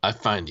I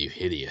find you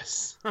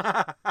hideous.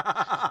 Hi,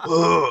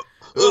 Ugh,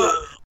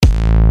 ugh.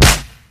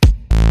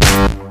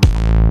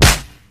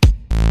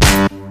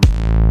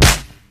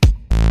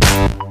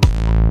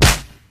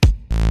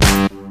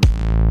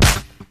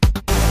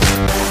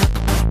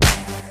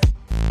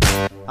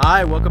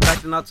 welcome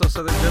back to Not So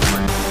Southern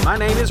Gentlemen. My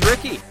name is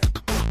Ricky.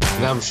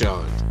 And I'm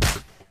Shawn.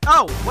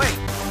 Oh, wait.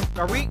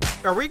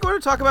 Are we going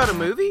to talk about a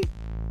movie?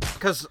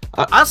 Because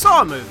I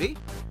saw a movie.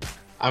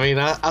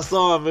 I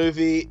saw a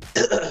movie,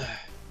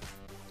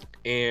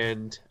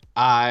 and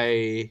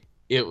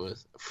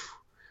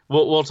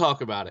we'll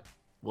talk about it.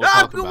 We're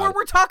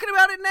talking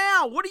about it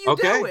now. What are you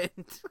doing?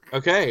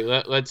 Okay,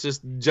 let's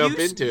just jump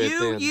into it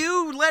then.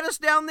 You led us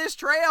down this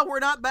trail. We're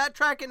not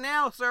backtracking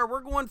now, sir.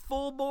 We're going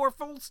full bore,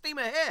 full steam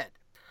ahead.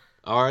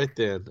 All right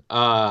then.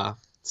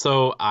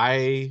 So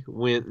I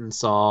went and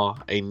saw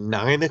a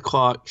 9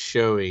 o'clock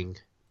showing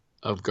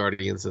of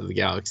Guardians of the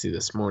Galaxy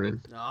this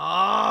morning.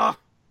 Oh,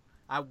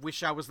 I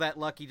wish I was that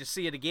lucky to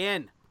see it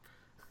again.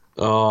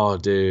 Oh,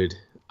 dude.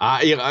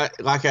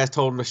 Like I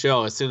told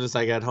Michelle as soon as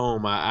I got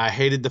home, I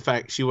hated the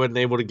fact she wasn't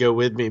able to go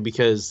with me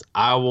because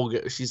I will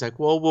go. She's like,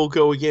 well, we'll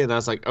go again. I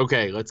was like,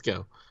 okay, let's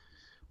go.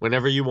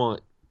 Whenever you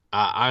want.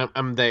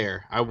 I'm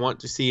there. I want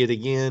to see it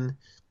again.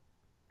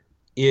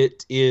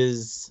 It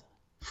is...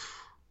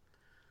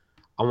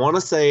 I want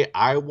to say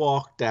I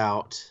walked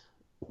out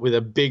with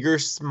a bigger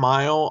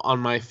smile on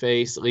my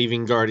face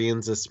leaving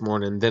Guardians this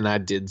morning than I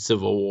did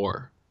Civil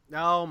War.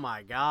 Oh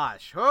my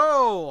gosh!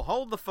 Oh,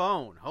 hold the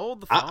phone.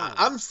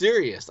 I'm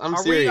serious. I'm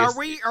serious.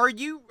 Are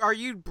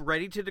you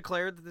ready to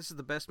declare that this is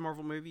the best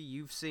Marvel movie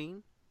you've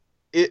seen?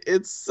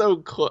 It's so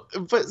close,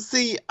 but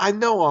see, I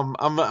know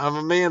I'm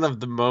a man of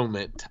the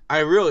moment. I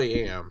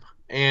really am,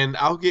 and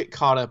I'll get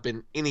caught up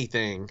in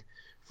anything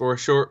for a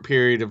short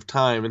period of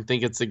time and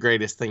think it's the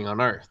greatest thing on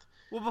earth.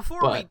 Well,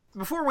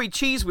 before we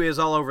cheese whiz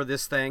all over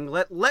this thing,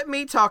 let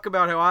me talk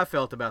about how I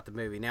felt about the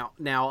movie. Now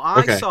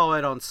I saw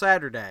it on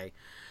Saturday.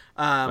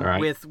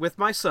 Right. With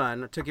my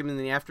son. I took him in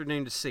the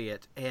afternoon to see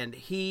it, and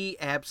he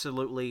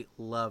absolutely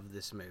loved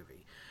this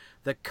movie.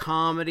 The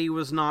comedy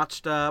was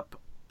notched up.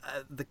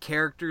 The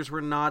characters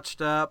were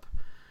notched up.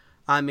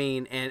 I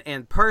mean,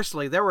 and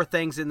personally, there were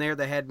things in there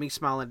that had me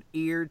smiling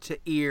ear to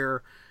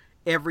ear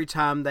every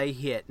time they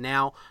hit.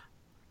 Now,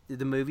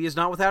 the movie is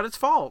not without its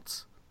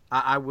faults.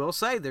 I will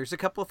say there's a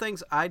couple of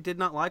things I did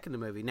not like in the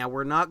movie. Now,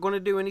 we're not going to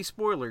do any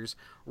spoilers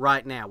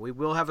right now. We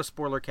will have a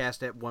spoiler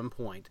cast at one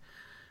point.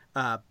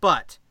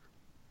 But...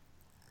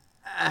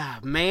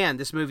 man,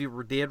 this movie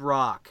did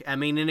rock. I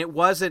mean, and it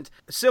wasn't...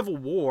 Civil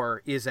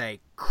War is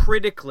a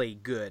critically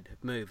good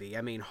movie.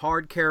 I mean,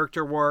 hard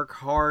character work,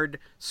 hard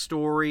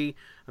story.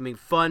 I mean,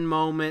 fun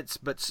moments,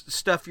 but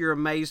stuff you're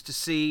amazed to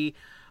see.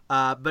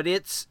 But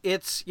it's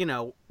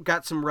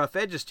got some rough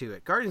edges to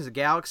it. Guardians of the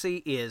Galaxy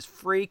is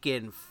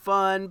freaking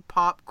fun,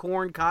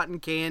 popcorn, cotton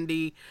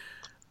candy,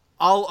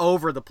 all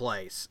over the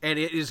place, and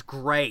it is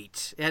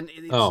great. And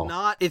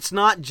it's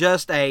not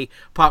just a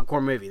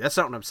popcorn movie. That's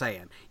not what I'm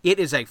saying. It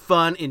is a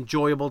fun,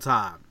 enjoyable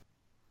time.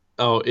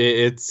 Oh,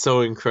 it's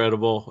so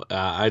incredible.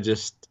 I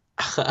just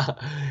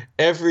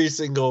every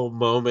single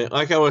moment,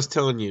 like I was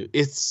telling you,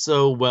 it's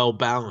so well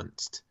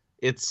balanced.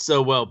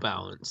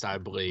 I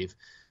believe.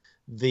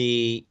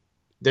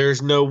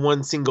 There's no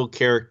one single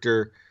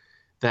character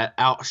that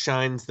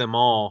outshines them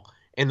all,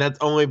 and that's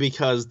only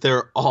because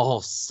they're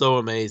all so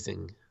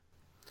amazing.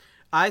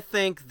 I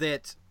think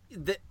that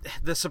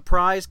the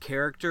surprise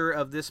character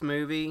of this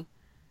movie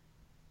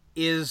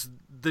is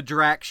the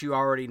Drax you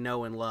already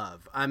know and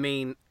love. I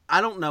mean, I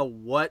don't know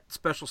what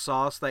special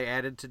sauce they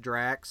added to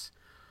Drax,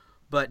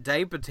 but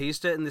Dave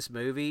Bautista in this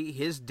movie,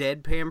 his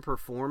deadpan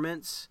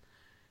performance,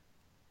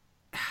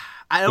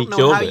 I don't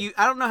know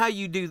how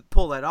you do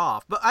pull that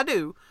off, but I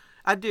do.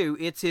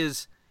 It's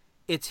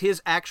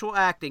his actual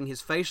acting,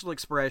 his facial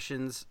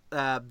expressions,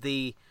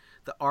 the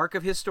arc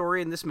of his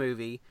story in this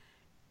movie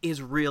is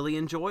really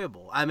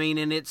enjoyable. I mean,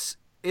 and it's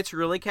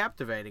really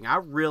captivating. I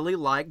really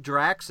like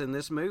Drax in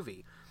this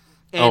movie.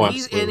 And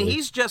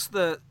he's just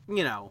the,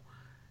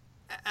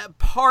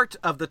 part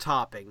of the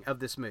topping of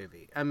this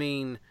movie. I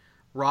mean,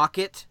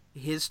 Rocket,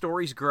 his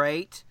story's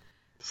great.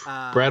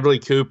 Bradley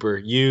Cooper,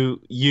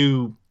 you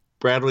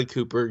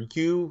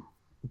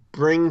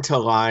bring to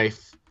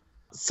life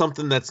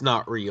something that's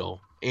not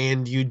real,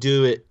 and you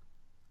do it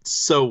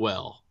so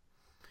well.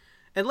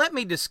 And let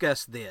me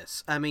discuss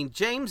this. I mean,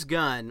 James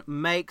Gunn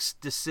makes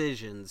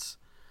decisions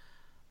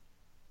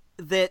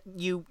that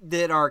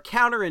are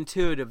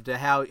counterintuitive to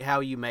how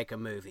you make a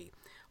movie.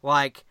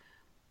 Like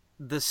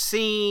the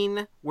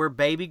scene where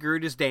Baby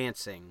Groot is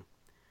dancing.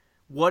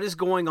 What is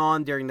going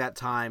on during that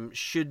time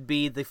should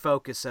be the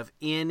focus of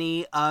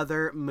any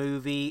other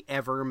movie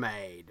ever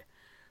made.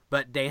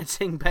 But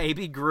Dancing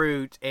Baby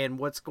Groot and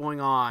what's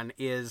going on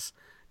is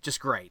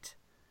just great.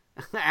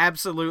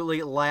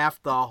 Absolutely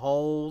laughed the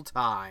whole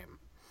time.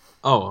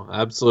 Oh,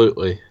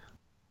 absolutely.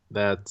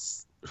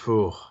 It's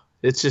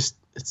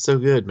so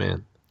good,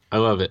 man. I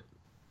love it.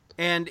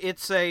 And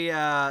it's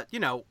a,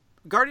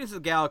 Guardians of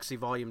the Galaxy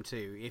Volume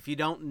 2. If you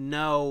don't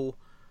know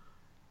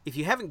if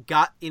you haven't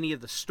got any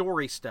of the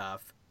story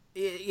stuff,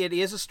 it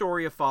is a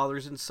story of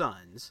fathers and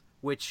sons,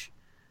 which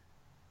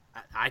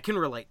I can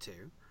relate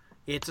to.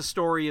 It's a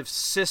story of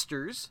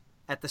sisters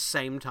at the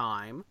same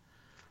time.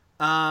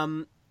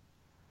 And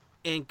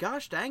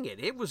gosh dang it,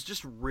 it was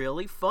just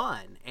really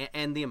fun.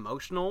 And the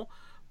emotional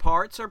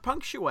parts are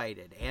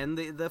punctuated. And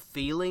the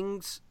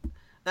feelings,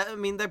 I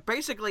mean, they're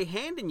basically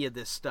handing you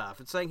this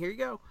stuff. It's saying, here you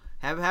go,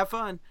 have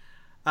fun.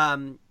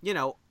 You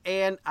know,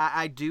 and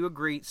I do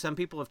agree. Some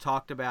people have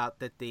talked about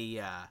that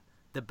the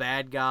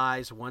bad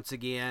guys, once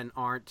again,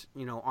 aren't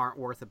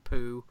worth a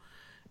poo.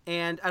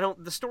 And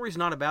the story's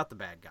not about the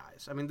bad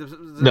guys. I mean,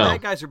 the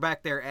bad guys are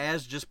back there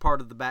as just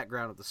part of the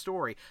background of the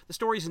story. The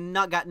story's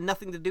got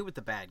nothing to do with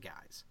the bad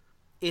guys.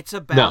 It's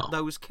about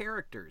those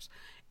characters.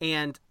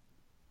 And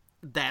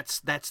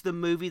that's the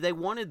movie they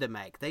wanted to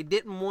make. They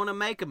didn't want to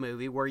make a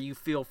movie where you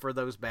feel for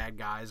those bad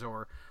guys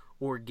or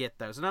get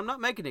those. And I'm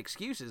not making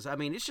excuses. I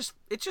mean, it's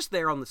just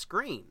there on the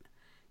screen.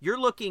 You're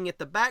looking at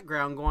the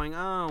background going,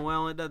 oh,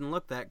 well, it doesn't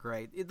look that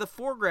great. The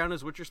foreground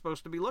is what you're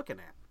supposed to be looking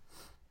at.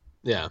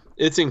 Yeah,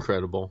 it's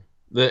incredible.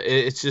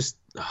 It's just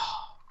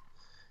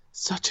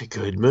such a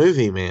good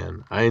movie,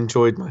 man. I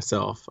enjoyed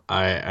myself.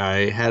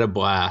 I had a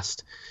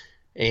blast,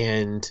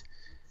 and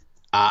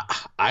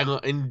I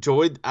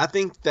enjoyed. I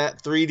think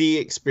that 3D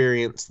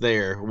experience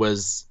there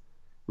was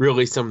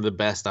really some of the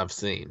best I've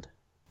seen.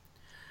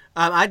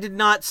 I did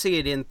not see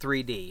it in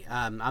 3D.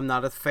 I'm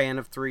not a fan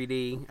of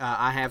 3D.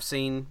 I have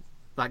seen,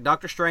 like,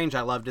 Doctor Strange,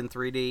 I loved in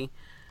 3D.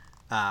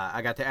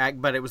 I got to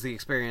act, but it was the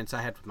experience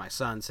I had with my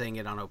son seeing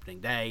it on opening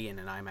day in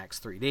an IMAX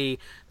 3D.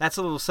 That's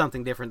a little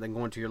something different than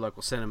going to your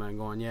local cinema and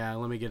going, yeah,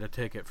 let me get a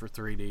ticket for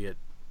 3D at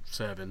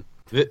 7.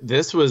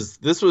 This was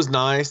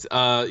nice.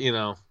 You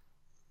know,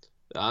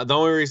 the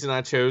only reason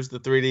I chose the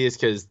 3D is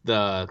because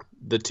the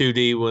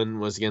 2D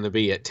one was going to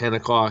be at 10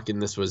 o'clock and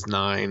this was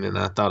 9, and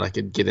I thought I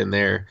could get in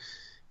there,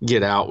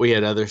 get out. We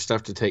had other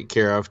stuff to take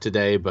care of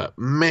today, but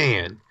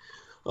man,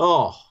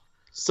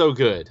 so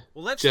good.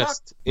 Well,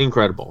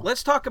 incredible.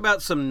 Let's talk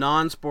about some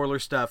non-spoiler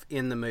stuff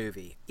in the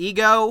movie.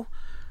 Ego.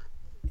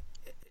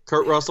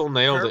 Kurt Russell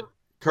nailed it.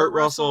 Kurt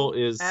Russell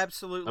is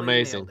absolutely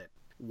amazing. Nailed it.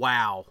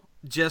 Wow.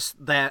 Just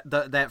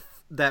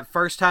that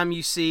first time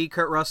you see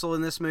Kurt Russell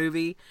in this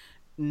movie,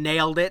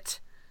 nailed it.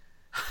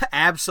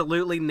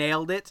 Absolutely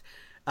nailed it.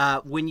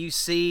 When you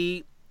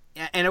see,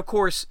 and of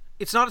course,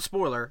 it's not a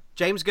spoiler.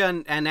 James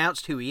Gunn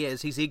announced who he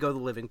is. He's Ego the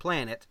Living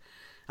Planet.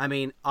 I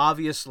mean,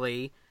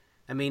 obviously,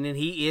 and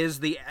he is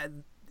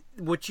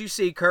what you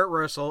see, Kurt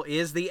Russell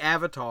is the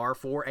avatar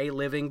for a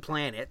living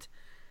planet.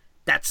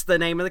 That's the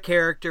name of the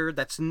character.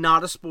 That's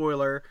not a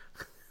spoiler.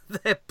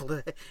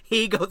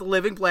 Ego the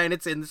Living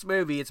Planet's in this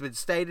movie. It's been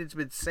stated, it's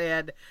been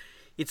said,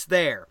 it's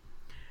there.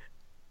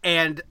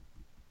 And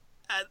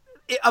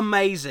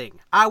amazing.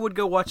 I would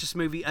go watch this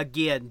movie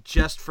again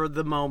just for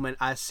the moment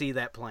I see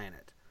that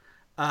planet.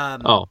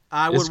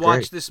 I would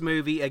watch this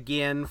movie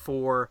again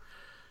for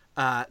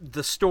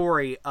the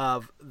story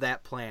of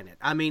that planet.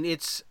 I mean,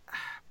 it's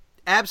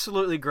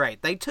absolutely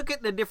great. They took it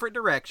in a different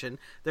direction.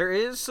 There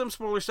is some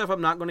spoiler stuff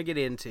I'm not going to get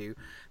into.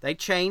 They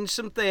changed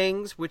some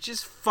things, which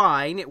is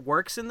fine. It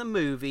works in the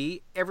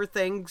movie.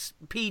 Everything's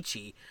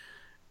peachy.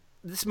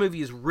 This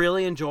movie is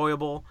really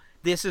enjoyable.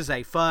 This is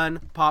a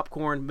fun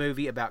popcorn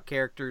movie about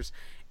characters,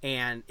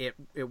 and it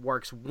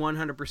works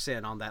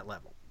 100% on that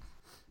level.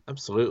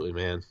 Absolutely,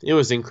 man. It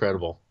was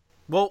incredible.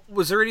 Well,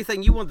 was there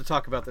anything you wanted to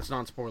talk about that's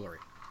non-spoilery?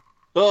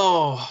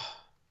 Oh,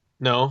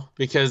 no,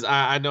 because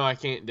I know I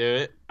can't do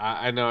it.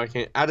 I know I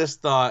can't. I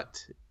just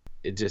thought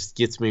it just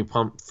gets me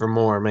pumped for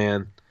more,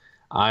 man.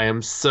 I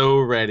am so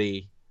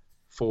ready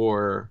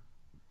for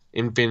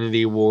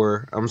Infinity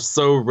War. I'm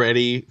so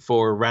ready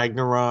for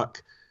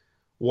Ragnarok.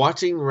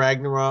 Watching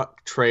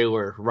Ragnarok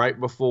trailer right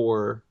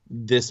before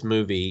this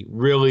movie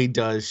really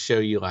does show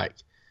you, like,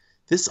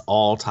 this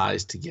all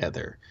ties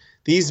together.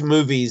 These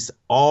movies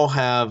all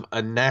have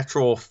a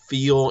natural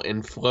feel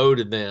and flow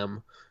to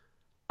them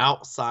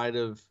outside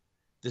of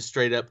the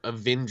straight up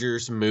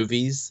Avengers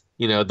movies,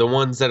 you know, the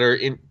ones that are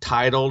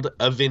entitled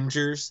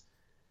Avengers.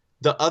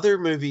 The other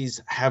movies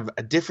have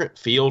a different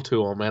feel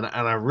to them, and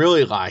I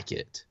really like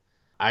it.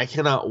 I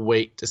cannot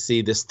wait to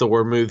see this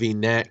Thor movie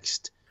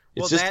next.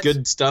 It's just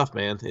good stuff,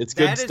 man. It's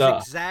good stuff. That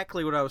is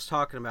exactly what I was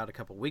talking about a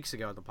couple weeks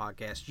ago on the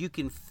podcast. You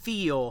can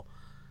feel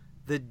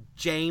the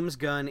James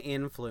Gunn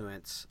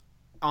influence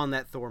on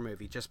that Thor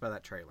movie just by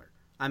that trailer.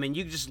 I mean,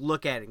 you just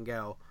look at it and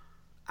go,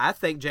 I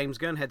think James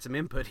Gunn had some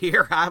input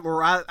here.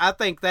 I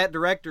think that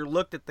director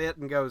looked at that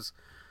and goes,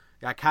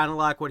 I kind of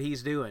like what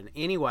he's doing.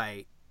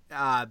 Anyway,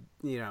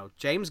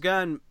 James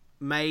Gunn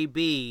may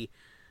be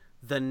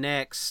the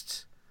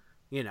next,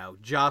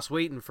 Joss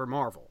Whedon for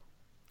Marvel.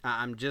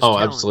 I'm just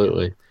telling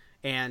absolutely. You.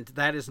 And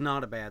that is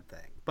not a bad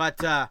thing.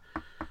 But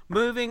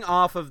moving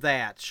off of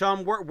that,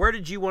 Shawn, where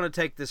did you want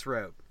to take this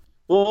road?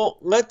 Well,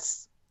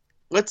 let's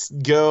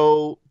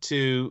go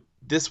to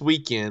this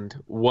weekend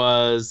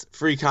was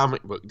Free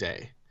Comic Book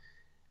Day.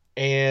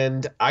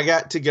 And I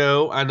got to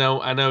go. I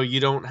know you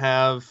don't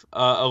have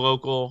a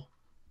local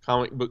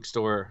comic book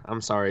store.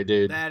 I'm sorry,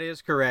 dude. That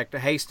is correct.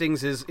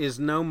 Hastings is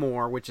no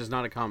more, which is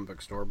not a comic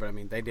book store, but I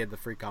mean they did the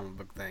free comic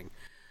book thing.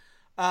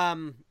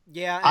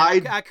 Yeah,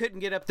 and I couldn't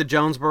get up to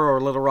Jonesboro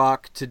or Little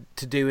Rock to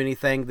do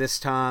anything this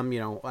time. You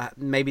know,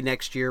 maybe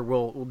next year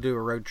we'll do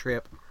a road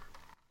trip.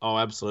 Oh,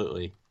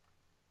 absolutely.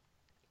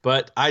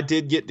 But I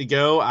did get to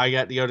go. I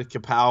got to go to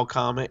KAPOW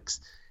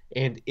Comics,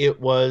 and it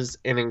was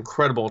an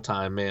incredible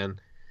time, man.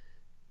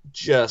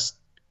 Just,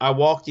 I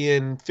walk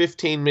in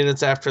 15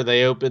 minutes after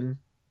they open.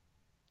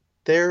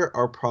 There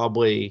are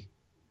probably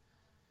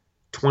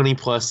 20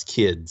 plus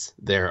kids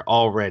there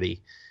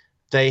already.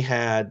 They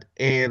had,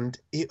 and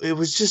it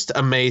was just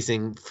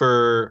amazing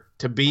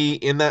to be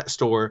in that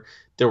store.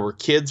 There were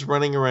kids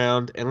running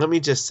around, and let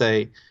me just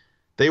say,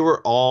 they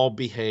were all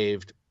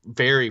behaved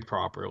very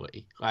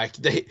properly. Like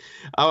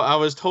I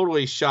was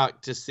totally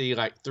shocked to see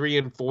like 3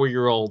 and 4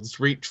 year olds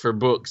reach for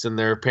books and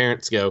their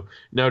parents go,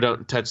 "No,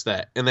 don't touch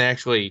that," and they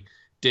actually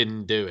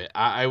didn't do it.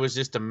 I was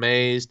just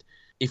amazed.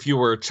 If you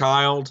were a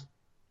child,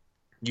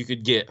 you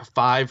could get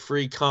 5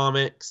 free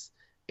comics,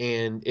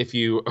 and if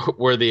you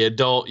were the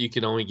adult, you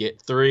could only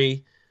get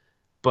 3.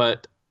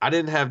 But I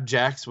didn't have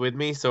Jax with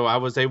me, so I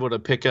was able to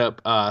pick up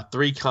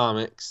 3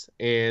 comics,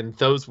 and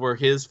those were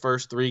his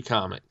first 3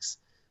 comics.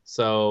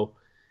 So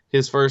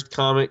his first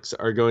comics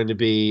are going to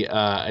be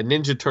a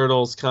Ninja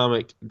Turtles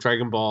comic,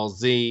 Dragon Ball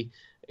Z,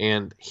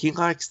 and he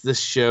likes this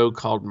show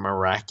called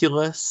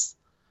Miraculous,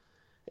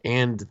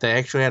 and they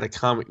actually had a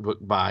comic book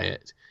by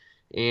it.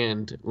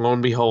 And lo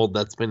and behold,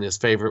 that's been his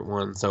favorite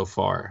one so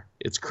far.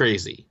 It's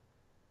crazy.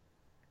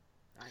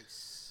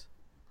 Nice.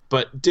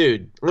 But,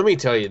 dude, let me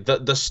tell you,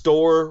 the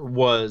store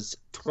was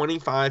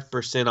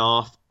 25%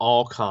 off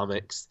all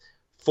comics,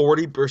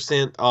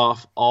 40%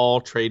 off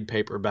all trade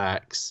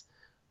paperbacks,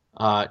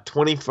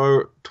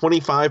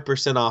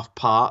 25% off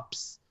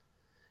Pops,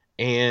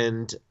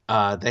 and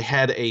they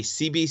had a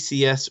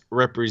CBCS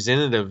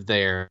representative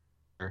there.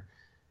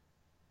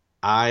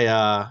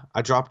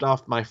 I dropped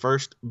off my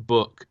first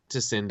book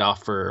to send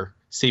off for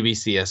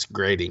CBCS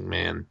grading,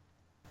 man.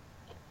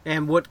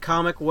 And what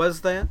comic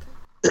was that?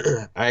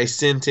 I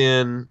sent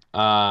in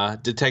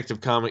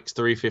Detective Comics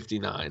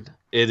 359.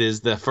 It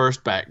is the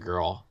first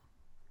Batgirl.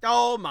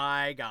 Oh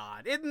my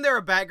God! Isn't there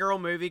a Batgirl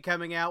movie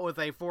coming out with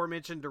a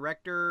aforementioned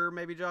director?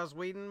 Maybe Joss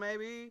Whedon.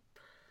 Maybe.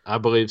 I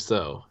believe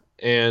so,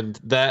 and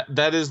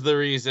that is the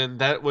reason.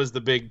 That was the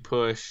big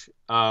push.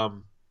 Now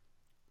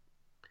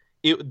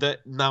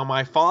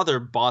my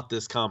father bought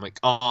this comic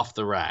off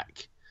the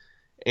rack,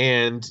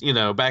 and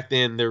back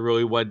then there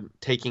really wasn't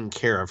taking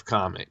care of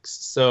comics,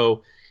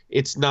 so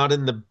it's not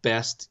in the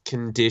best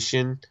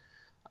condition.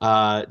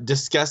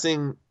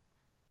 Discussing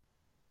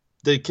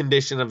the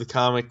condition of the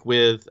comic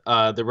with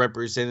the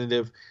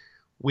representative,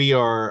 we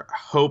are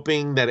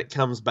hoping that it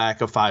comes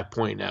back a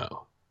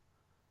 5.0.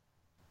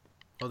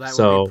 Well, that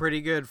would be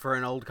pretty good for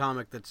an old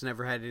comic that's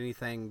never had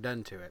anything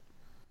done to it.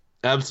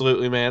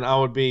 Absolutely, man. I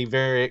would be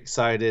very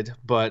excited.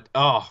 But,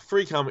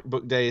 Free Comic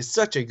Book Day is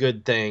such a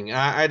good thing.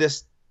 I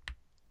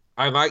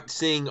liked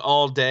seeing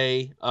all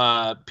day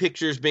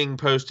pictures being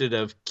posted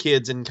of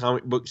kids in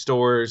comic book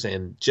stores,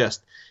 and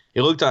just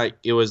it looked like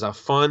it was a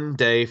fun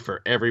day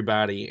for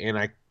everybody.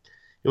 And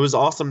it was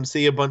awesome to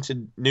see a bunch of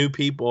new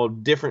people,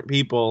 different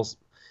people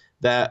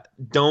that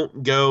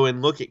don't go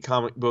and look at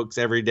comic books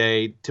every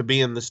day to be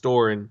in the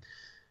store and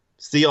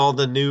see all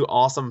the new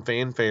awesome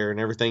fanfare and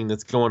everything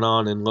that's going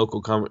on in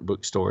local comic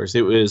book stores.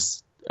 It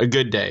was a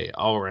good day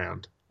all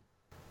around.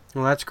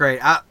 Well, that's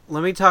great.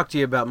 Let me talk to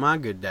you about my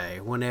good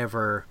day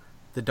whenever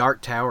the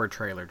Dark Tower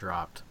trailer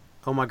dropped.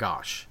 Oh my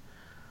gosh.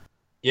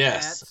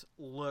 Yes.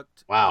 That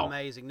looked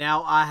amazing.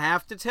 Now, I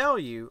have to tell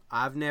you,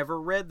 I've never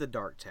read the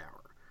Dark Tower.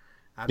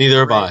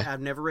 Neither have I.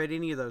 I've never read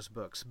any of those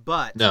books,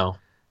 but no,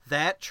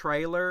 that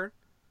trailer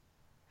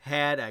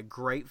had a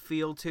great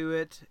feel to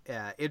it.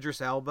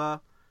 Idris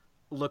Elba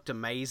looked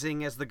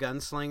amazing as the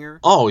gunslinger.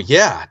 Oh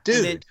yeah,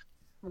 dude.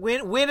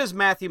 When has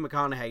Matthew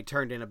McConaughey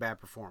turned in a bad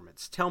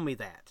performance? Tell me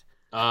that.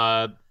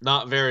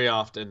 Not very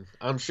often.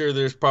 I'm sure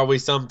there's probably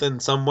something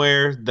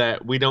somewhere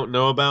that we don't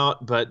know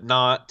about, but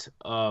not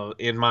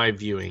in my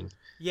viewing.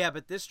 Yeah,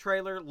 but this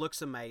trailer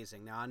looks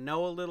amazing. Now, I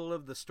know a little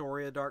of the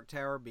story of Dark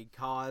Tower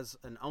because,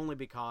 and only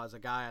because, a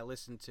guy I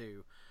listen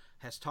to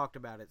has talked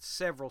about it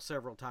several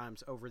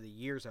times over the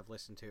years I've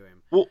listened to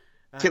him. Well,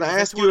 can I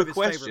ask you a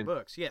question? Favorite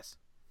books. Yes.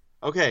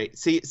 Okay,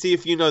 see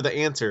if you know the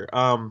answer.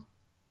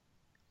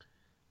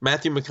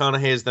 Matthew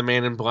McConaughey is the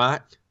Man in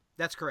Black?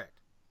 That's correct.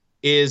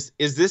 Is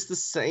this the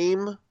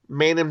same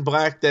Man in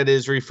Black that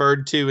is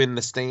referred to in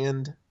The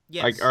Stand?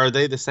 Yes. Like, are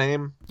they the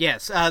same?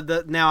 Yes.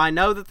 Now, I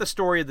know that the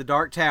story of the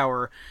Dark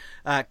Tower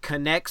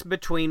connects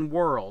between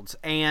worlds,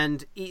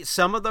 and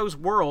some of those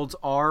worlds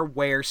are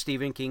where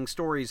Stephen King's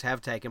stories have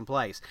taken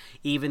place.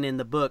 Even in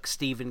the book,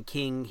 Stephen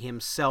King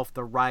himself,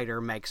 the writer,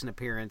 makes an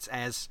appearance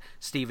as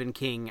Stephen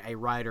King, a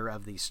writer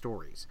of these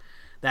stories.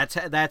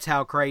 That's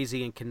how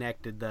crazy and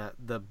connected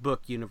the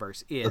book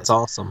universe is. That's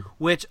awesome.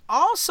 Which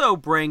also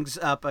brings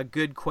up a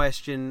good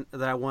question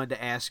that I wanted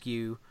to ask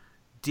you.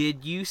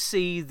 Did you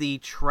see the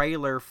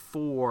trailer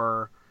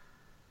for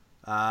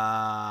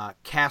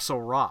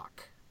Castle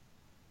Rock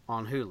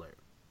on Hulu?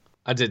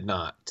 I did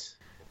not.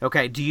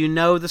 Okay, do you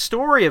know the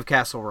story of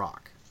Castle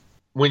Rock?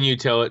 When you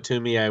tell it to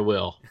me, I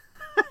will.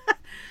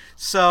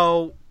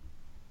 So,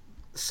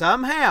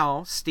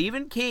 somehow,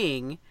 Stephen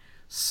King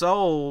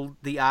sold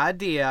the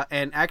idea,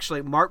 and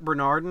actually Mark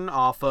Bernardin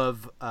off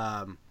of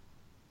Fat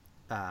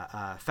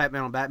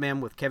Man on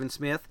Batman with Kevin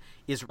Smith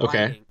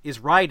is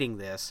writing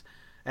this,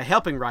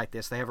 helping write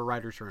this. They have a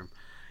writer's room.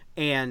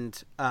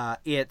 And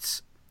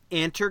it's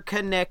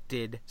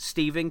interconnected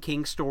Stephen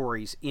King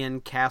stories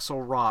in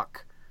Castle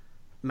Rock,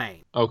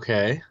 Maine.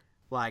 Okay.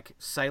 Like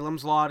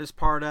Salem's Lot is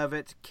part of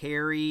it.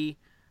 Carrie,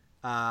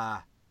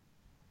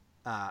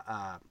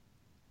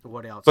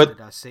 what else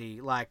did I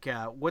see? Like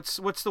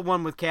what's the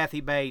one with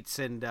Kathy Bates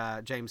and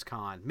James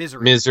Caan?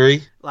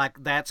 Misery.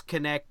 Like that's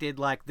connected.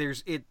 Like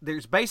there's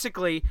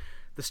basically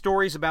the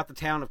stories about the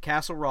town of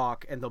Castle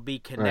Rock, and there'll be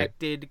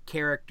connected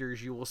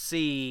characters you will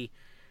see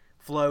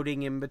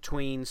floating in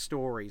between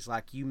stories.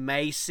 Like you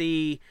may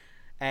see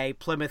a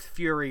Plymouth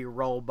Fury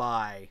roll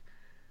by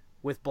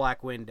with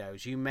black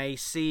windows. You may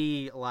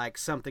see like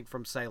something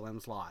from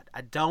Salem's Lot.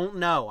 I don't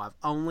know.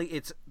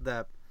 It's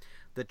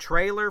the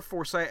trailer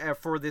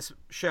for this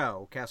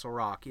show, Castle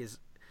Rock, is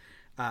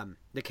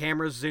the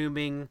camera's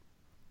zooming.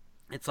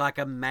 It's like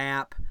a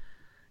map,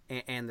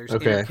 and there's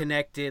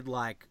interconnected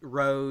like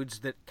roads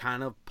that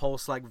kind of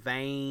pulse like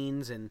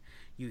veins, and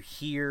you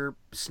hear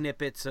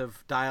snippets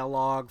of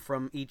dialogue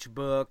from each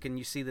book, and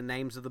you see the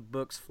names of the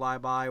books fly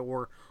by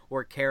or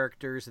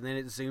characters, and then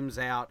it zooms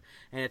out,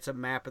 and it's a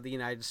map of the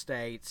United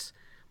States,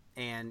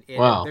 and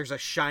there's a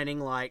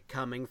shining light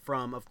coming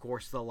from, of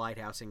course, the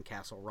lighthouse in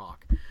Castle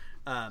Rock.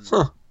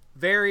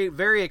 Very,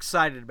 very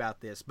excited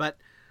about this. But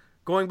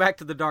going back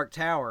to the Dark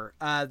Tower,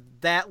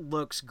 that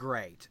looks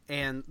great.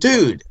 And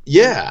dude,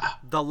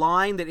 the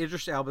line that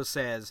Idris Elba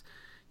says,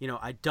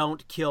 I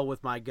don't kill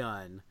with my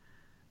gun,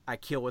 I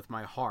kill with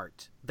my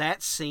heart.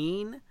 That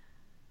scene,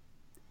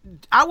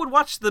 I would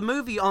watch the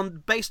movie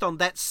based on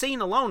that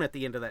scene alone at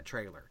the end of that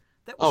trailer.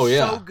 That was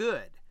so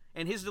good.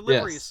 And his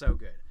delivery is so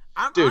good.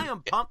 I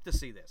am pumped to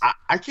see this.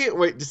 I can't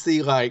wait to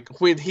see like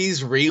when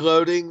he's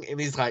reloading and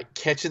he's like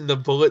catching the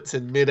bullets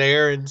in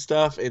midair and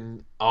stuff,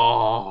 and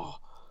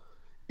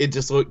it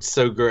just looked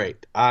so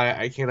great.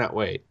 I cannot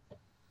wait.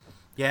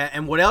 Yeah,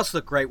 and what else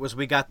looked great was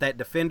we got that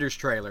Defenders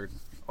trailer.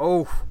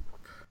 Oh.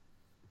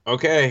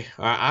 Okay,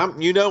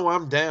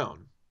 I'm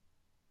down.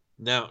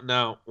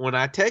 Now, when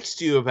I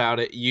text you about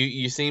it,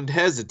 you seemed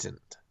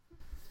hesitant.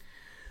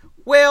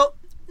 Well,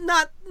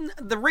 not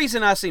the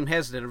reason I seemed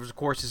hesitant, of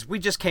course, is we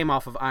just came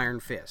off of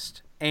Iron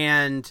Fist,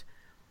 and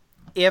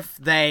if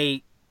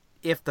the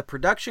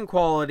production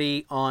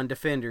quality on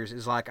Defenders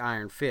is like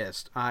Iron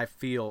Fist, I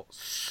feel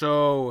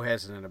so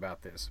hesitant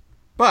about this.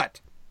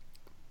 But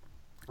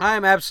I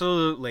am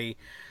absolutely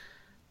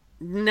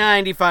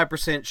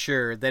 95%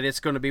 sure that it's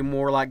going to be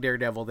more like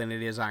Daredevil than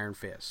it is Iron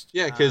Fist.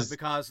 Yeah, because the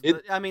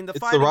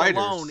fighting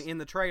alone in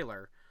the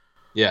trailer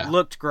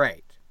looked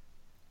great.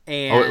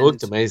 And it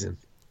looked amazing.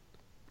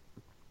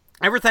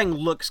 Everything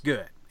looks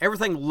good.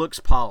 Everything looks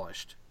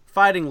polished.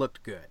 Fighting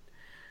looked good.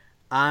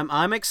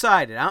 I'm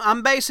excited.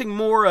 I'm basing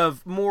more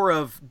of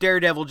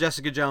Daredevil,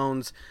 Jessica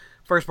Jones,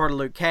 first part of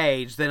Luke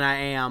Cage than I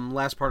am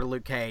last part of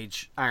Luke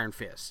Cage, Iron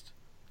Fist.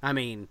 I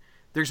mean,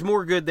 there's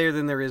more good there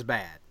than there is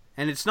bad.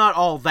 And it's not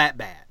all that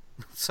bad.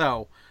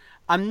 So,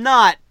 I'm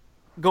not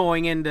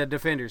going into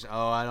Defenders.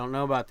 Oh, I don't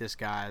know about this,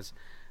 guys.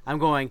 I'm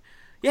going,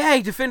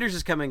 yay, Defenders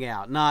is coming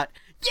out. Not,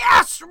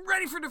 yes, I'm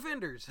ready for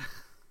Defenders.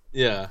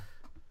 Yeah.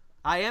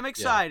 I am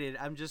excited.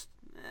 Yeah. I'm just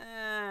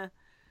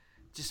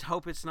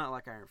hope it's not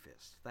like Iron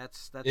Fist.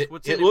 That's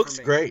what's in it. It looks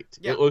for me. Great.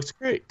 Yeah. It looks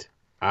great.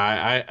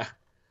 I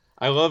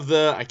love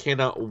I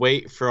cannot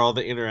wait for all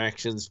the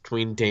interactions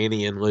between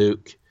Danny and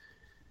Luke.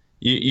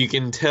 You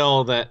can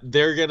tell that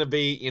they're going to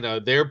be,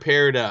 they're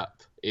paired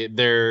up.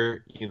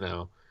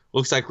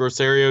 Looks like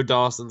Rosario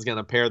Dawson's going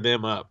to pair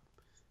them up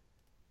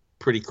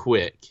pretty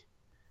quick.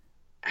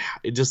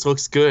 It just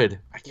looks good.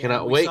 I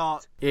cannot wait.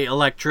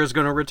 Elektra's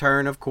going to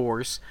return, of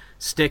course.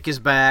 Stick is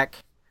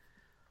back.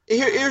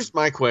 Here's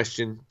my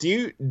question.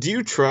 Do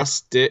you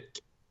trust Stick?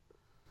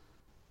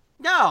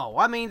 No.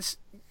 I mean,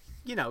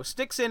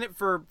 Stick's in it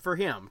for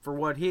him, for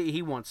what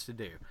he wants to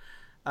do.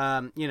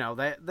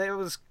 That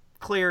was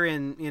clear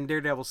in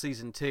Daredevil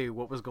Season 2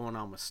 what was going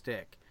on with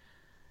Stick.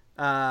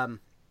 Oh,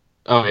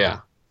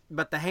 yeah.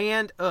 But the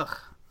hand, I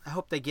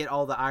hope they get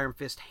all the Iron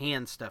Fist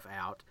hand stuff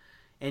out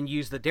and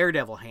use the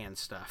Daredevil hand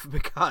stuff,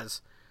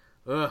 because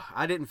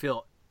I didn't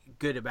feel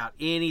good about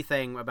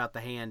anything about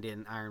the hand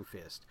in Iron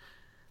Fist.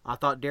 I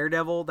thought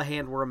Daredevil, the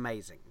hand were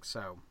amazing.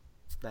 So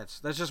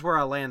that's just where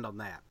I land on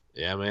that.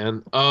 Yeah,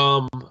 man.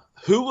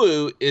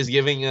 Hulu is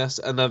giving us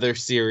another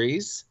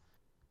series.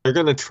 They're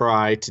going to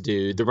try to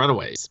do The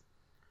Runaways.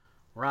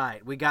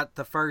 Right. We got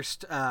the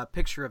first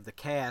picture of the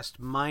cast,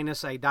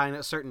 minus a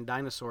certain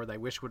dinosaur they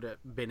wish would have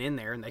been in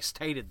there, and they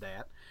stated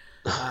that.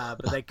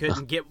 But they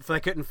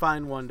couldn't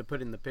find one to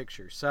put in the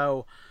picture.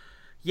 So,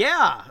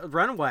 Yeah,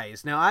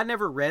 Runaways. Now, I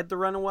never read The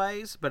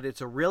Runaways, but it's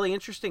a really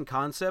interesting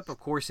concept. Of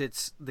course,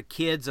 it's the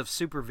kids of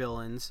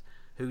supervillains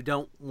who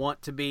don't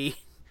want to be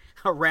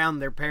around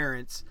their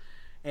parents,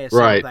 and so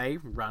Right. they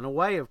run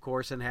away, of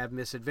course, and have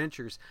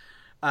misadventures.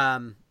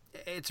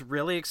 It's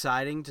really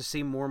exciting to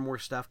see more and more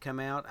stuff come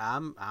out.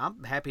 I'm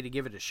happy to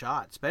give it a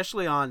shot,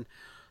 especially on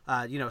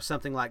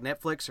something like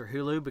Netflix or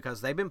Hulu, because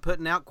they've been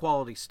putting out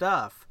quality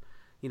stuff.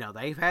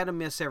 They've had a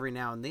miss every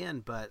now and then,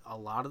 but a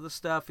lot of the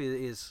stuff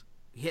is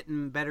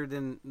hitting better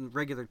than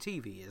regular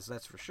TV is.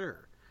 That's for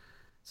sure.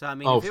 So I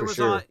mean, Oh, if it for was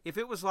sure. if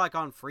it was like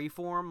on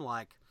Freeform,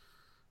 like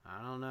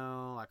I don't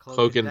know, like Cloak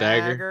Cloak and and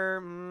Dagger. Dagger.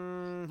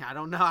 I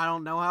don't know. I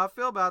don't know how I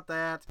feel about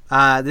that.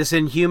 This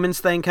Inhumans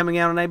thing coming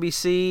out on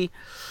ABC,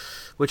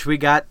 which we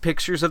got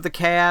pictures of the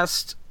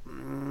cast.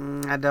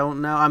 I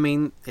don't know. I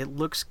mean, it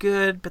looks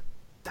good, but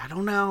I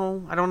don't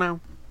know. I don't know.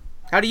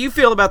 How do you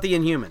feel about the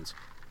Inhumans?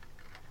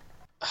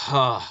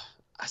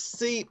 I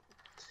see.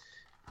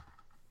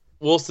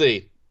 We'll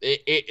see.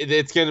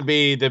 It's going to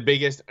be the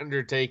biggest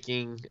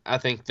undertaking I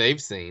think they've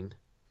seen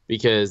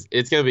because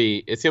it's gonna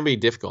be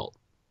difficult.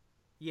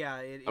 Yeah,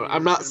 it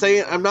I'm is not going to be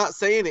saying I'm hard. not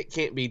saying it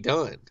can't be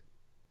done.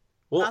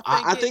 Well, I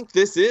think I think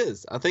this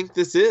is. I think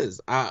this is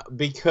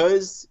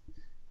because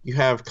you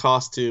have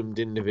costumed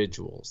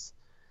individuals.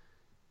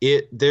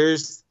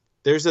 There's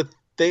a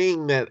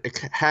thing that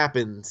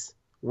happens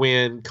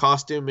when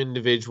costume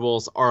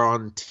individuals are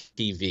on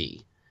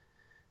TV.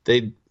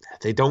 They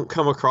they don't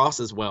come across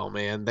as well,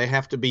 man. They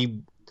have to be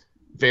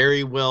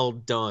very well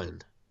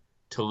done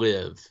to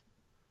live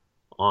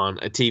on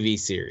a TV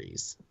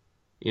series,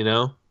 you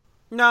know?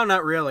 No,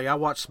 not really. I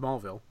watched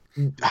Smallville.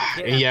 I'm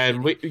Yeah,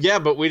 and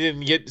kidding. but we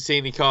didn't get to see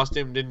any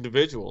costumed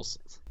individuals.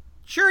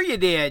 Sure, you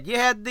did. You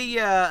had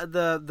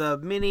the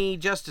mini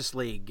Justice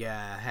League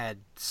had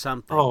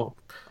something. Oh,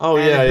 oh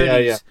Had yeah, yeah,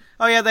 yeah. hoodies.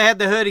 Oh yeah, they had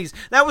the hoodies.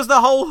 That was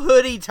the whole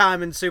hoodie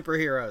time in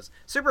superheroes.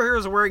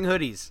 Superheroes are wearing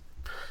hoodies.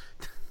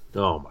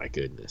 Oh my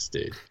goodness,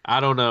 dude. I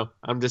don't know.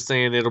 I'm just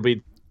saying it'll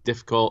be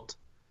difficult.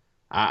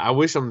 I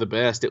wish them the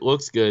best. It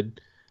looks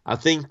good. I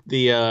think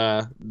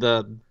the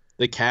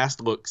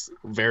cast looks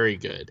very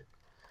good.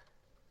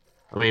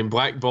 I mean,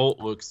 Black Bolt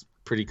looks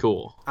pretty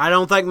cool. I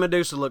don't think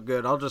Medusa looked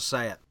good. I'll just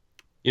say it.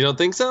 You don't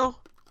think so?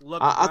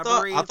 Looked I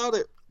rubbery.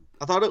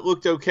 thought it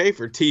looked okay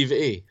for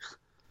TV.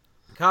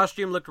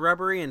 Costume looked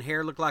rubbery, and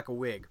hair looked like a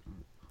wig.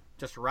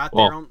 Just right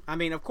there Well, on. I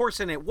mean, of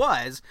course, and it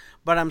was,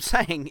 but I'm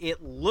saying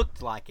it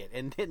looked like it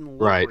and didn't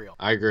look right. real.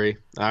 I agree.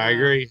 I Yeah.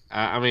 agree.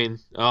 I mean,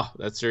 oh,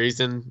 that's the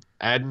reason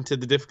adding to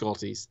the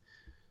difficulties.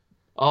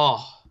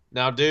 Oh,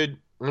 now, dude,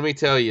 let me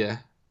tell you.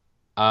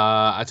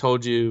 I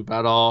told you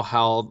about all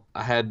how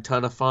I had a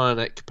ton of fun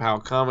at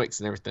KAPOW Comics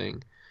and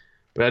everything,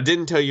 but I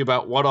didn't tell you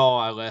about what all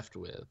I left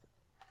with.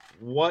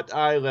 What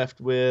I left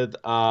with,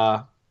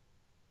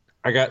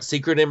 I got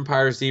Secret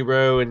Empire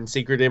Zero and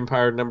Secret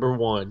Empire Number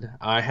 1.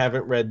 I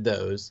haven't read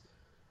those.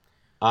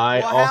 I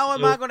Well, how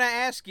am I also, going to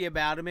ask you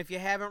about them if you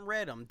haven't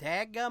read them?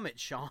 Dadgummit,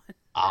 Shawn.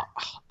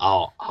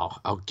 I'll,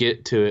 I'll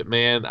get to it,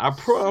 man. I Son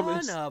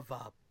promise. of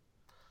a.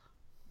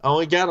 I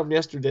only got them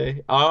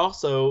yesterday. I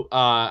also,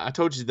 I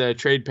told you the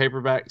trade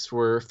paperbacks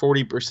were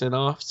 40%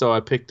 off, so I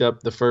picked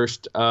up the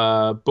first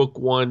book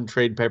 1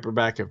 trade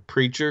paperback of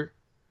Preacher.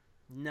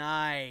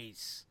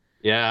 Nice.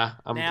 Yeah,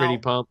 I'm pretty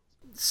Now, pumped.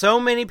 so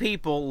many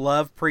people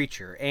love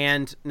Preacher.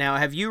 And now,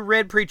 have you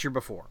read Preacher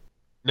before?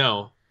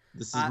 No,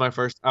 this is Uh, my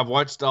first. I've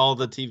watched all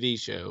the TV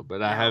show,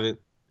 but I now, haven't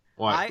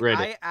read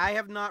it. I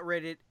have not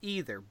read it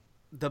either.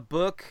 The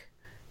book,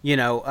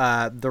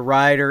 the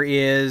writer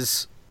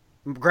is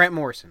Grant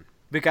Morrison,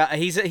 because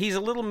he's a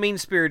little mean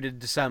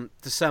spirited to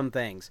some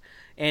things,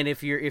 and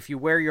if you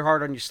wear your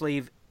heart on your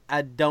sleeve,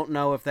 I don't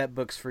know if that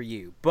book's for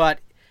you. But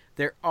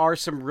there are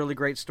some really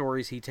great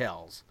stories he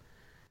tells,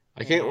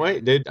 I can't wait,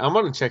 and dude. I'm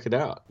gonna check it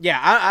out. yeah,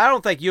 I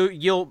don't think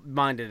you'll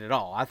mind it at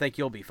all. I think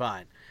you'll be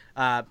fine.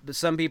 But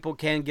some people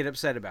can get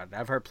upset about it.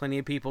 I've heard plenty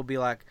of people be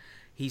like,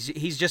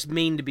 he's just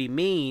mean to be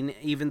mean,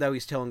 even though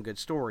he's telling good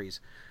stories.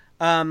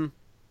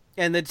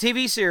 And the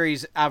TV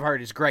series I've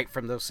heard is great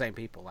from those same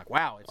people. Like,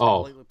 wow, it's a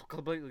Oh,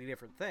 completely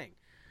different thing.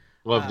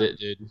 loved Uh, it,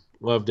 dude.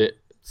 Loved it.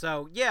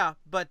 so yeah,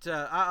 but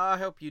I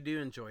hope you do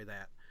enjoy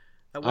that.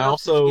 What I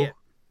else did you also, get?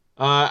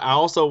 I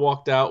also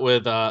walked out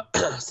with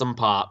some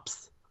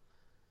pops.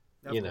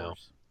 Of You know,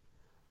 course.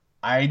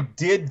 I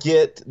did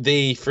get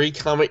the free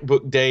comic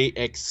book day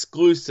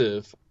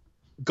exclusive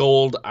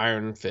gold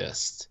Iron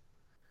Fist,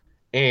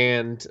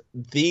 and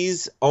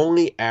these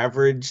only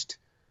averaged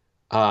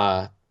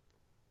uh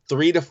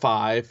 3 to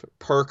 5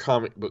 per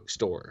comic book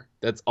store.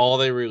 That's all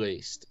they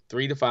released.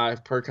 3 to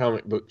 5 per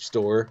comic book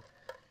store.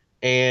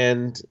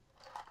 And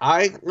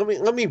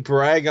let me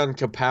brag on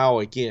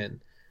Kapow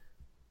again.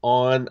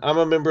 I'm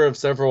a member of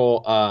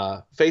several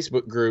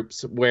Facebook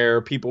groups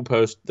where people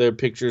post their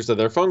pictures of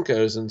their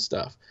Funkos and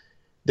stuff.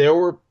 There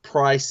were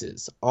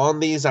prices on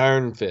these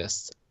Iron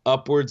Fists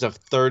upwards of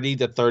 $30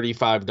 to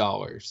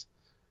 $35.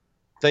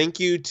 Thank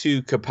you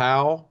to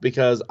Kapow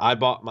because I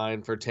bought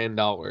mine for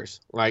 $10,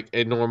 like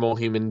a normal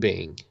human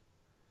being.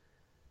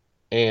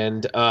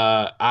 And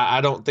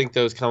I don't think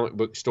those comic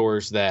book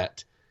stores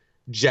that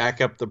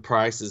jack up the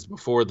prices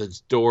before the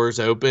doors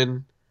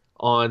open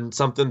on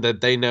something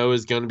that they know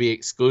is going to be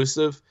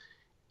exclusive.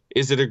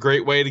 Is it a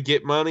great way to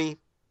get money?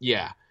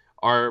 Yeah.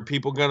 Are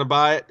people going to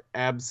buy it?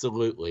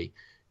 Absolutely.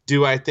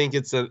 Do I think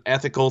it's an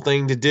ethical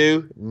thing to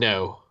do?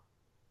 No.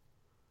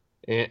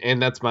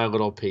 And that's my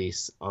little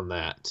piece on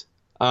that.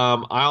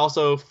 I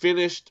also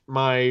finished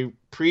my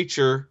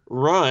Preacher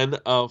run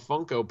of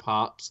Funko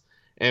Pops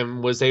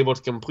and was able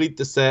to complete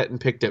the set and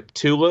picked up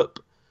Tulip.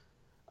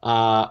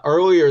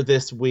 Earlier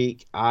this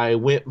week, I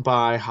went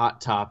by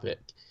Hot Topic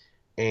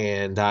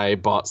and I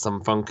bought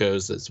some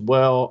Funkos as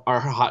well. Or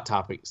Hot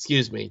Topic,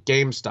 excuse me,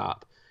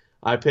 GameStop.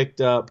 I picked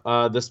up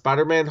the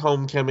Spider-Man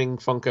Homecoming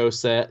Funko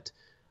set.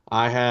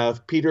 I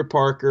have Peter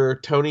Parker,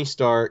 Tony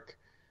Stark,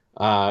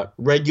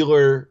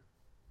 regular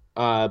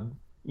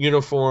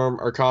uniform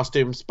or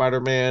costume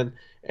Spider-Man,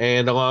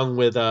 and along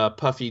with a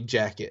puffy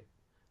jacket,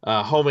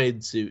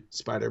 homemade suit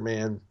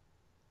Spider-Man.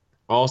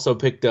 Also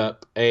picked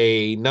up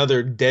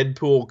another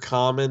Deadpool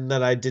common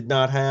that I did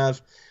not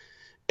have.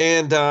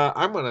 And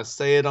I'm going to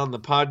say it on the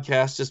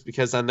podcast just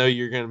because I know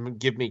you're going to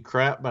give me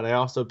crap, but I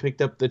also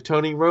picked up the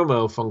Tony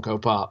Romo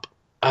Funko Pop.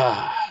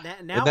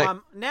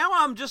 Now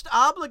I'm just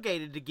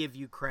obligated to give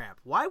you crap.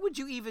 Why would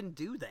you even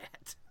do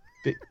that?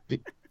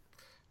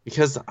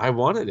 Because I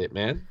wanted it,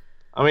 man.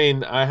 I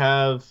mean, I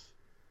have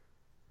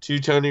 2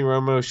 Tony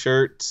Romo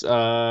shirts,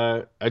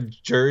 a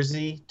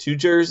jersey, 2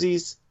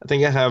 jerseys. I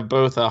think I have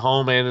both a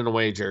home and an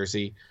away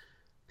jersey,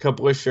 a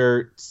couple of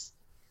shirts.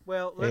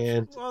 Well, that's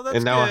and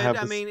good. Now I have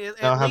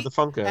the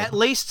Funko. At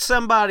least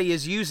somebody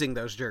is using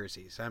those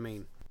jerseys. I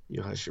mean,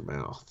 you hush your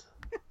mouth.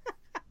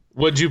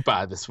 What'd you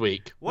buy this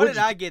week? What did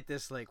I get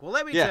this week? Well,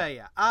 let me tell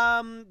you.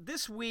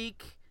 This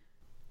week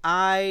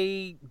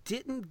I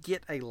didn't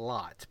get a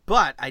lot,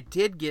 but I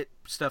did get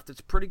stuff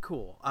that's pretty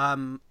cool.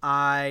 On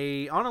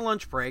a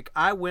lunch break,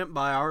 I went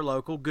by our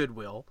local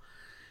Goodwill.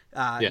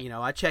 You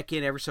know, I check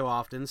in every so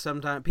often.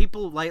 Sometimes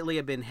people lately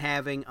have been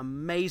having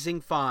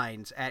amazing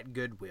finds at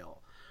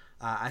Goodwill.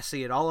 I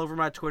see it all over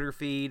my Twitter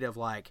feed of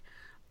like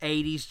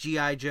 80s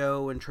G.I.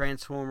 Joe and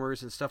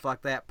Transformers and stuff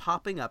like that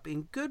popping up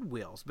in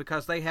Goodwills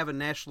because they have a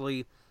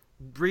nationally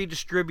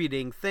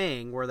redistributing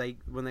thing where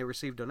when they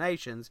receive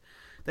donations,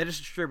 they just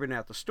distribute it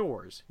out the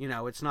stores. You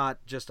know, it's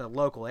not just a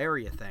local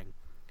area thing.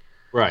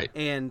 Right.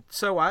 And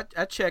so I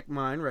check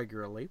mine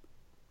regularly,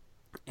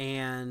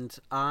 and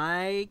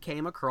I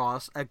came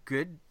across a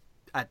good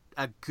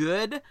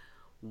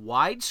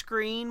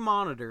widescreen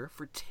monitor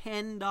for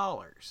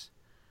 $10.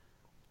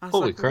 I was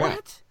Holy crap.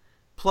 What?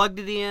 Plugged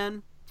it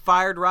in,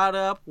 fired right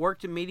up,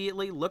 worked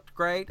immediately, looked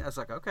great. I was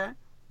like, okay,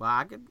 well,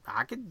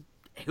 I could.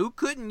 Who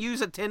couldn't use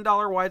a $10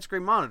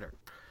 widescreen monitor?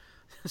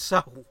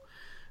 So,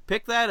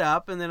 picked that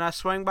up, and then I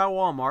swung by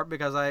Walmart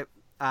because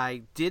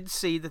I did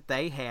see that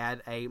they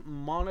had a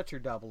monitor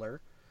doubler.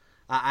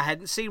 I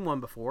hadn't seen one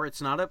before.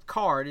 It's not a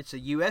card. It's a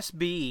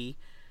USB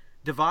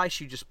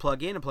device you just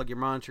plug in and plug your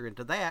monitor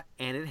into that,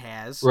 and it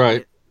has,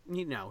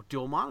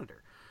 dual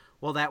monitor.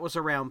 Well, that was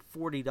around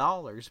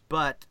 $40,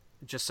 but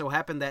just so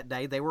happened that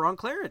day they were on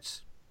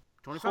clearance.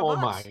 $25. Oh,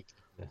 my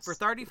goodness. For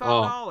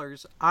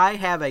 $35, I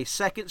have a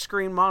second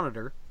screen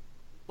monitor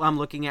I'm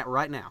looking at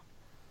right now.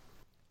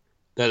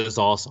 That is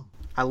awesome.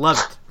 I love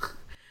it.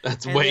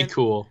 That's way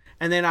cool.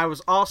 And then I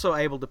was also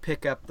able to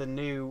pick up the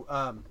new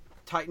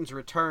Titans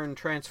Return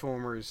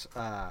Transformers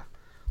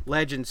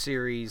Legend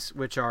series,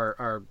 which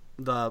are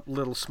the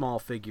little small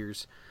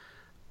figures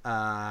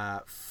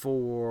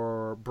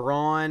for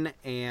Brawn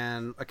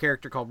and a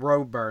character called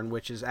Roadburn,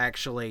 which is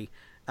actually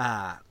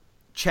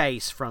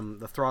Chase from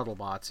the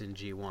Throttlebots in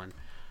G1.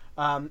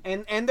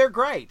 And they're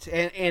great.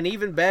 And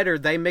even better,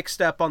 they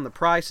mixed up on the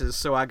prices,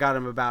 so I got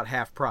them about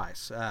half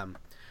price.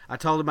 I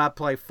told them I'd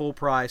play full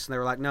price, and they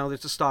were like, no,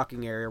 there's a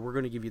stocking area. We're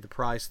going to give you the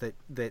price that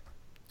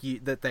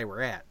they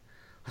were at.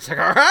 I was like,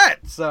 all right.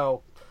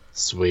 So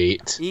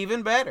sweet.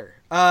 Even better.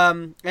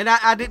 And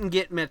I didn't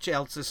get much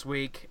else this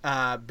week.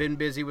 Been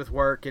busy with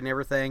work and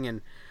everything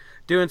and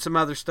doing some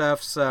other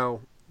stuff,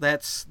 so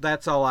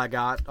that's all I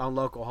got on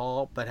Local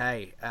Haul. But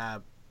hey,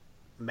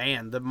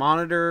 man, the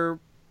monitor,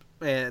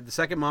 the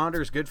second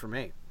monitor is good for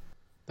me.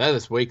 That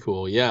is way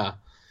cool, yeah.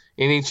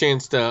 Any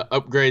chance to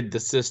upgrade the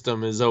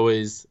system is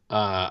always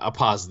a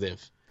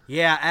positive.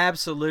 Yeah,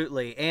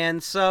 absolutely.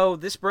 And so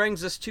this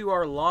brings us to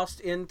our Lost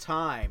in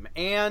Time.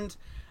 And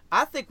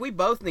I think we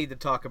both need to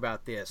talk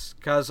about this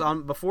because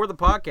before the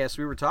podcast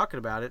we were talking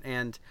about it,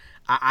 and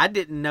I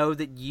didn't know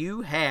that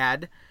you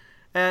had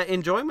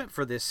enjoyment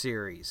for this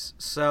series.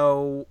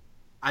 So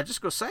I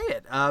just go say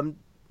it.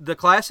 The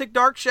classic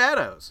Dark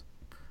Shadows.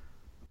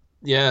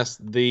 Yes,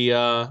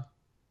 the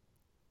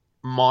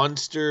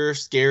monster,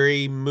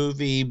 scary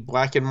movie,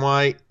 black and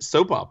white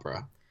soap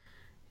opera.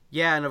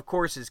 Yeah, and of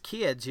course as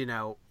kids, you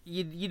know,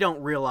 you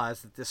don't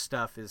realize that this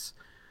stuff is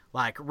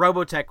like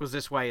Robotech was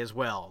this way as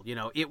well. You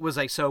know, it was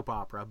a soap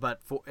opera,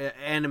 but for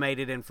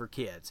animated and for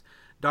kids.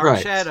 Dark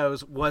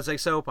Shadows was a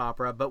soap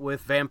opera, but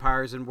with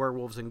vampires and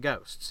werewolves and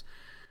ghosts.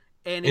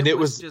 And it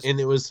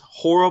was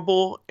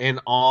horrible and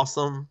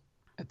awesome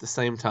at the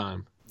same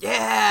time.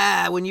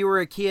 Yeah, when you were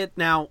a kid.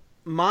 Now,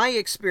 my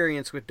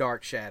experience with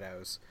Dark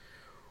Shadows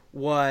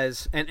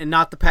was, and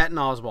not the Patton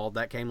Oswalt,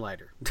 that came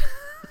later.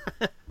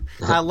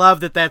 I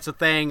love that that's a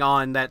thing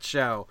on that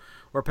show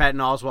where Patton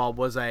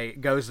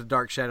Oswalt goes to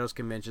Dark Shadows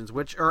conventions,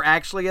 which are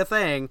actually a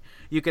thing.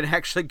 You can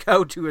actually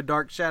go to a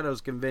Dark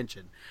Shadows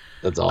convention.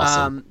 That's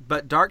awesome.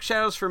 But Dark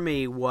Shadows for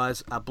me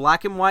was a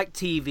black and white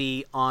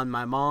TV on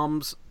my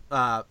mom's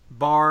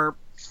bar/counter,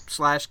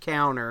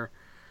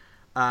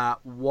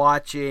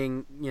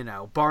 watching,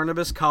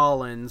 Barnabas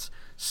Collins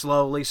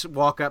slowly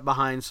walk up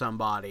behind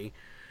somebody,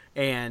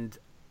 and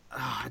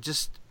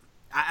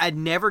I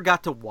never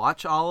got to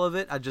watch all of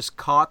it. I just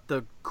caught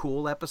the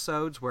cool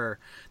episodes where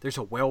there's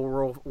a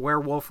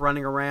werewolf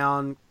running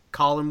around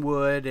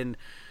Collinwood, and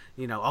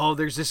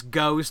there's this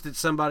ghost that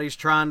somebody's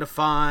trying to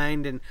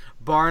find, and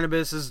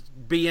Barnabas is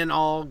being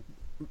all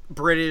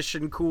British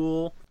and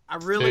cool. I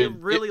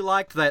really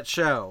liked that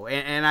show,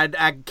 and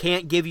I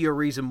can't give you a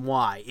reason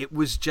why. It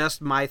was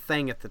just my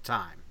thing at the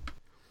time.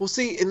 Well,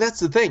 see, and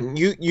that's the thing.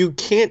 You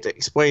can't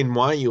explain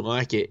why you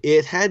like it.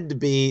 It had to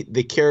be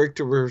the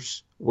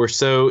characters were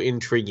so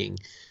intriguing,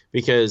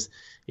 because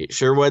it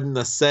sure wasn't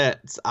the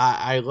sets.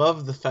 I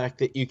love the fact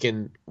that you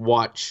can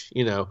watch,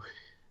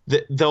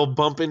 they'll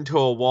bump into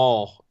a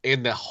wall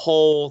and the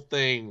whole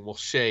thing will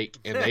shake,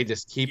 and they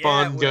just keep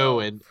on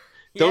going.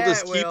 They'll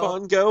just keep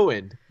on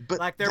going. But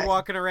like they're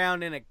walking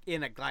around in a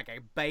like a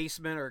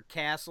basement or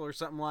castle or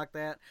something like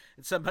that,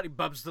 and somebody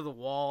bumps to the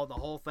wall, the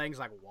whole thing's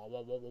like wah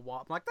wah wah wah wah.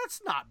 I'm like,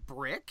 that's not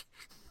brick.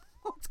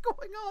 What's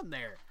going on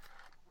there?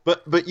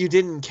 But you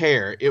didn't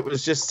care. It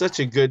was just such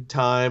a good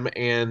time,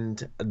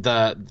 and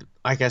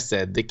like I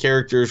said, the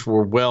characters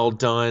were well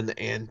done,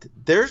 and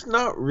there's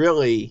not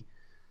really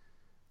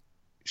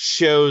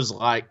shows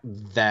like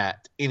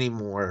that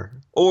anymore,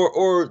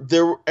 or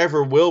there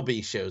ever will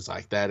be shows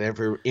like that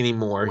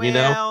anymore.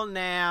 Well,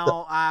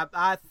 now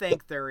I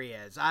think there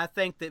is. I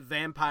think that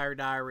Vampire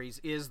Diaries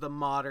is the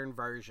modern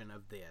version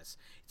of this.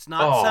 It's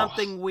not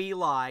something we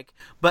like,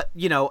 but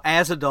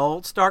as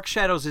adults, Dark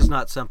Shadows is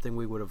not something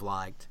we would have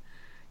liked.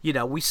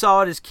 We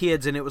saw it as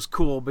kids, and it was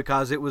cool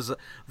because it was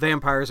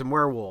vampires and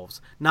werewolves,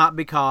 not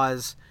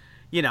because,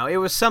 it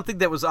was something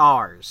that was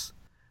ours.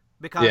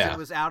 Because it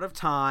was out of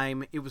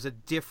time. It was a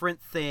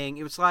different thing.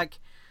 It was like,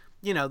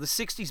 the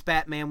 60s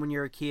Batman when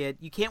you're a kid.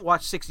 You can't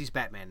watch 60s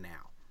Batman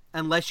now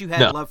unless you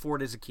had love for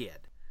it as a kid.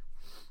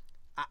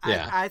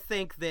 I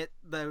think that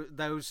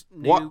those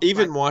new...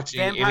 Even watching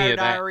Vampire any of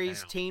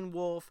Diaries, that now. Teen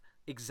Wolf,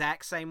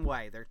 exact same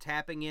way. They're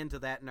tapping into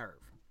that nerve.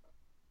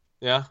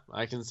 Yeah,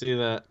 I can see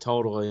that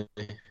totally.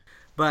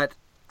 But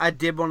I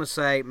did want to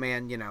say,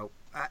 man,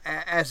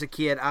 as a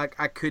kid,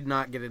 I could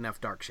not get enough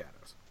Dark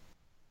Shadows.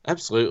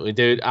 Absolutely,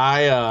 dude.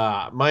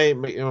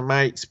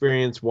 My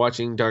experience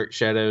watching Dark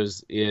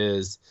Shadows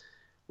is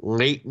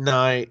late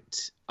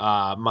night.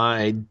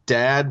 My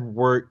dad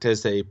worked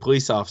as a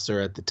police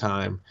officer at the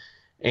time,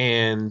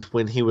 and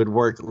when he would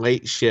work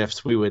late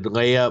shifts, we would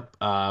lay up.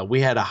 We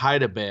had a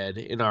hide-a-bed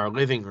in our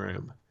living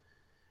room,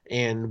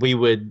 and we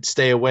would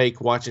stay awake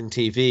watching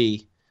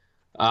TV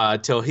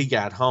till he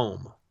got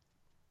home.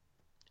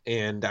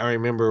 And I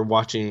remember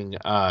watching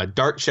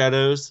Dark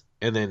Shadows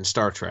and then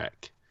Star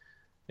Trek.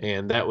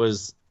 And that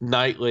was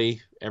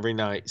nightly, every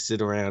night,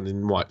 sit around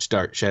and watch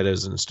Dark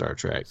Shadows and Star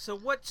Trek. So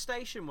what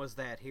station was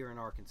that here in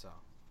Arkansas?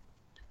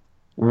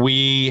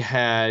 We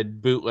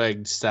had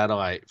bootlegged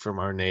satellite from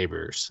our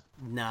neighbors.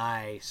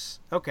 Nice.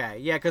 Okay,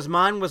 yeah, because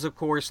mine was, of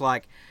course,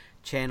 like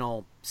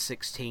channel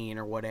 16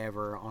 or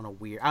whatever on a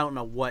weird, I don't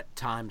know what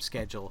time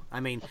schedule. I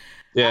mean,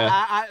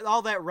 I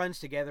all that runs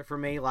together for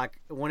me.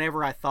 Like,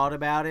 whenever I thought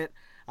about it,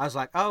 I was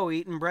like, oh,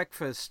 eating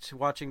breakfast,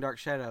 watching Dark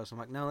Shadows. I'm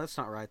like, no, that's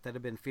not right. That'd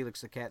have been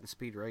Felix the Cat and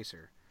Speed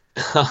Racer.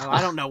 I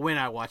don't know when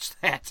I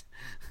watched that.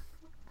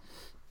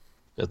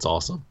 That's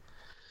awesome.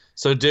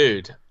 So,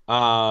 dude,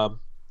 I'm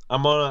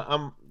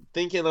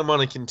thinking I'm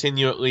gonna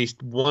continue at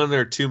least one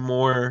or two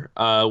more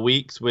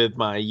weeks with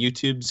my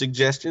YouTube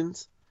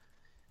suggestions.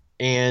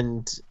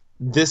 And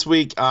this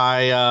week,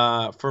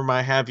 for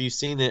my Have You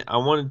Seen It, I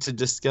wanted to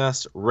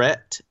discuss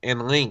Rhett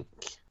and Link.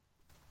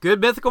 Good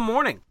Mythical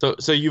Morning.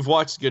 So you've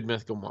watched Good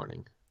Mythical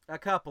Morning? A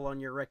couple on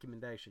your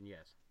recommendation,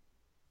 yes.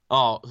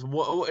 Oh,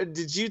 what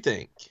did you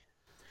think?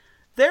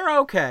 They're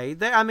okay.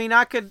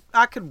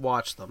 I could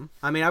watch them.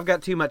 I mean, I've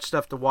got too much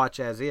stuff to watch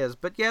as is,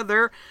 but yeah,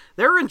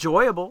 they're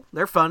enjoyable.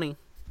 They're funny.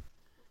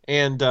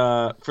 And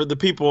for the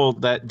people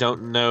that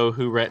don't know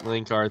who Rhett and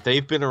Link are,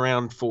 they've been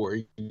around for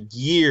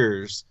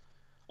years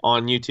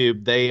on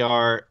YouTube. They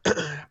are,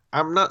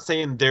 I'm not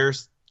saying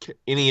there's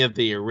any of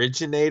the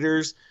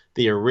originators,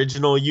 the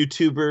original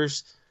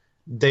YouTubers.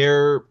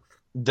 They're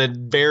the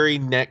very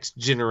next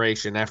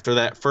generation. After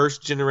that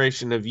first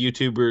generation of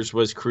YouTubers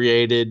was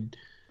created,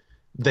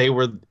 they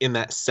were in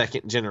that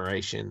second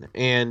generation.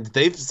 And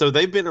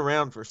they've been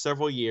around for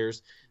several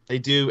years. They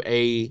do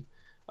a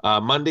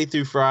Monday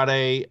through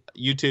Friday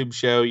YouTube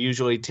show,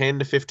 usually 10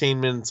 to 15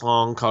 minutes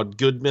long, called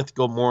Good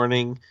Mythical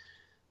Morning.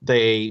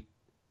 They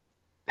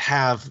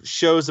have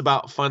shows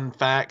about fun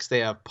facts. They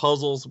have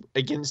puzzles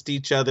against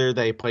each other.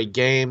 They play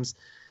games.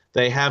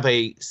 They have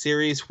a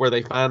series where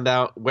they find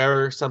out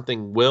where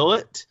something will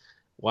it,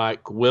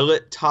 like will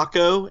it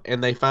taco,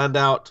 and they find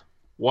out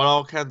what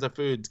all kinds of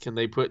foods can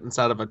they put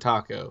inside of a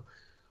taco.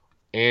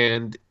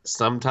 And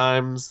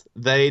sometimes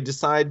they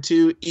decide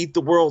to eat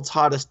the world's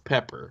hottest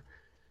pepper.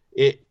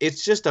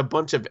 It's just a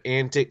bunch of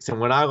antics, and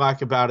what I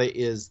like about it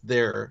is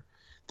they're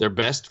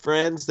best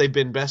friends. They've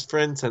been best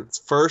friends since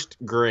first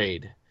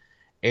grade,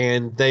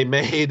 and they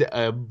made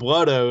a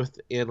blood oath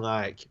in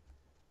like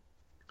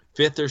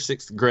fifth or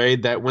sixth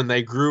grade that when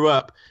they grew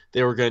up,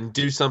 they were going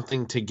to do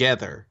something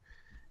together.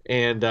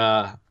 And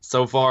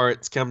so far,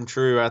 it's come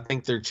true. I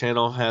think their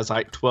channel has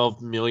like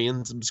 12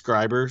 million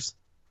subscribers.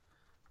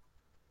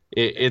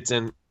 It's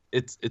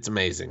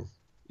amazing.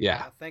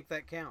 Yeah, I think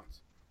that counts.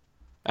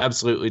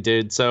 absolutely,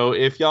 dude. So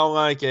if y'all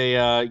like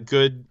a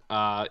good,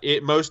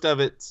 most of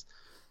it's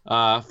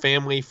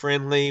family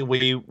friendly.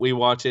 We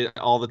watch it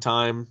all the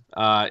time.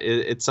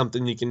 It's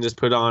something you can just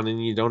put on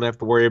and you don't have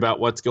to worry about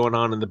what's going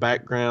on in the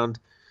background.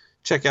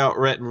 Check out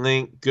Rhett and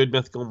Link, Good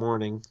Mythical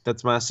Morning.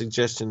 That's my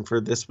suggestion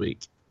for this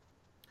week.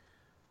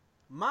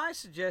 My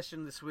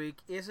suggestion this week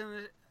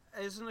isn't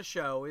a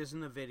show,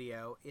 isn't a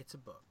video. It's a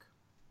book.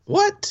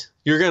 What?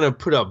 You're gonna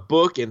put a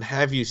book and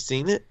have you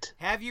seen it?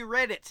 Have you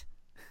read it?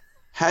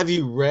 Have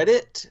you read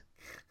it?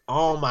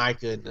 Oh my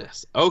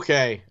goodness.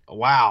 Okay.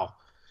 Wow.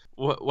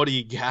 What do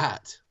you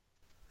got?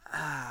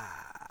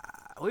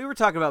 We were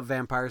talking about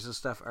vampires and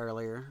stuff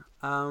earlier.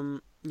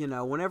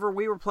 Whenever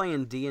we were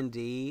playing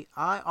D&D,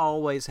 I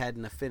always had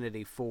an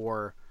affinity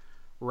for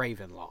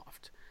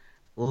Ravenloft.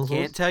 Mm-hmm.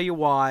 Can't tell you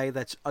why.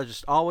 That's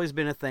just always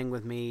been a thing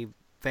with me.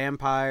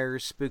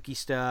 Vampires, spooky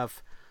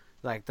stuff,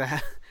 like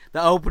the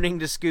opening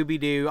to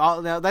Scooby-Doo.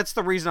 That's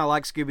the reason I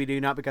like Scooby-Doo,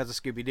 not because of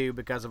Scooby-Doo,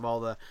 because of all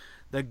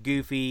the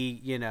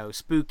goofy,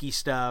 spooky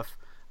stuff.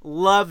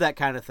 Love that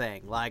kind of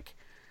thing. Like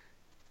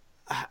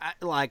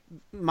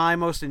my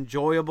most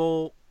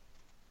enjoyable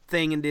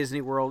thing in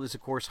Disney World is,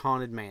 of course,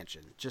 Haunted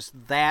Mansion.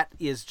 Just that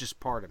is just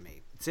part of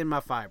me. It's in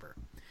my fiber.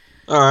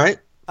 All right.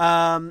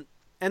 And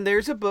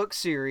there's a book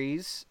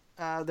series.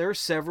 There are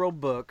several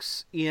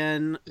books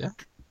in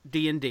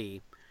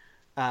D&D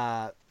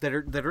that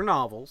are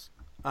novels.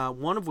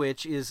 One of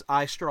which is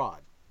I, Strahd.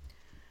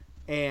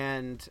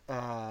 And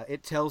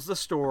it tells the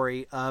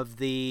story of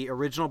the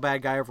original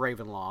bad guy of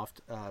Ravenloft,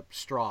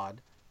 Strahd,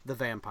 the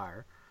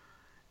vampire.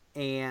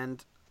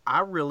 And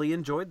I really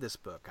enjoyed this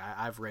book.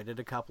 I've read it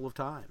a couple of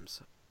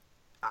times.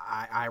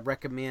 I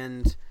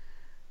recommend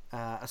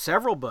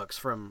several books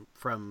from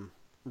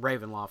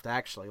Ravenloft,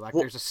 actually. Like,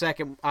 there's a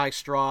second I,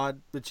 Strahd,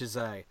 which is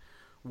a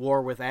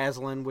war with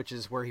Aslan, which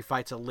is where he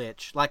fights a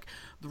lich. Like,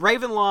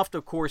 Ravenloft,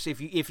 of course,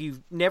 if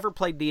you've never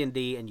played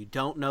D&D and you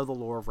don't know the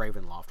lore of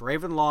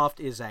Ravenloft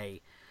is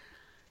a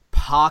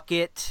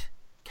pocket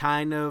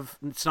kind of,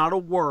 it's not a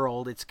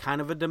world, it's kind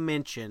of a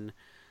dimension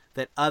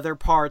that other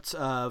parts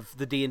of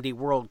the D&D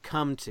world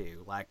come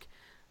to. Like,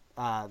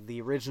 the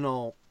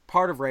original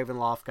part of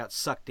Ravenloft got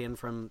sucked in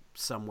from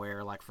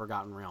somewhere, like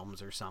Forgotten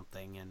Realms or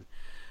something, and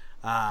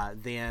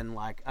then,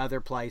 like, other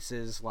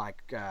places,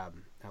 like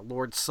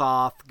Lord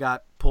Soth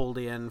got pulled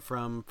in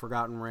from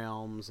Forgotten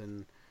Realms,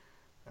 and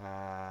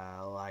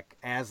like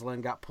Aslan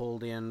got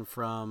pulled in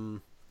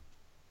from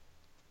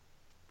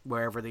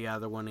wherever the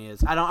other one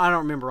is. I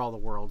don't remember all the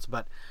worlds,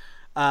 but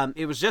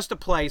it was just a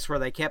place where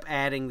they kept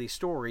adding these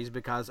stories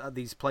because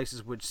these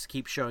places would just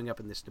keep showing up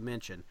in this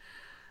dimension.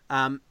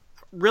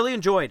 Really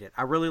enjoyed it.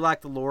 I really like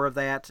the lore of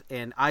that,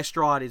 and I,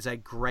 Strahd is a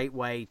great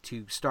way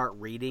to start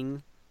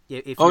reading.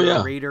 If you're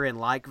a reader and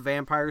like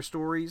vampire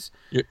stories,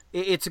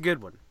 it's a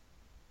good one.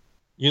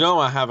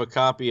 I have a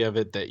copy of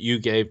it that you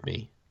gave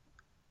me.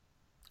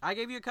 I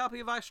gave you a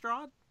copy of I,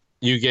 Strahd?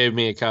 You gave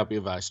me a copy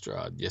of I,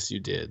 Strahd. Yes, you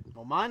did.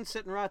 Well, mine's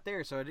sitting right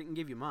there, so I didn't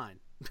give you mine.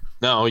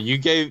 No,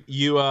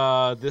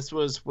 this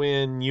was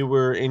when you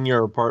were in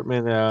your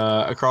apartment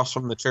across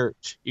from the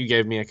church. You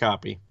gave me a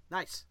copy.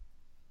 Nice.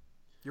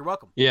 You're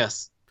welcome.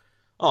 Yes.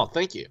 Oh,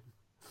 thank you.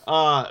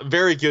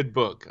 Very good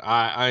book.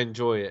 I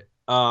enjoy it.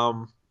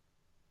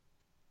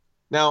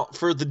 Now,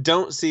 for the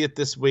Don't See It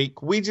this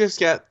week, we just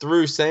got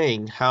through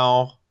saying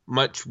how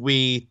much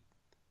we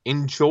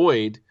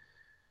enjoyed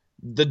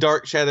the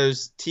Dark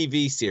Shadows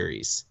TV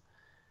series.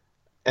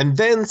 And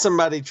then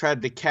somebody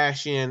tried to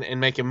cash in and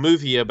make a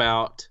movie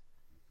about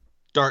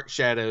Dark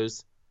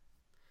Shadows.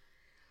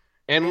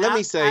 And let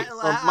me say,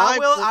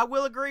 I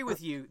will agree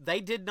with you.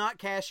 They did not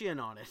cash in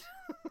on it.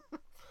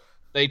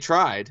 They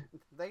tried.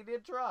 They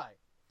did try.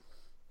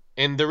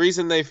 And the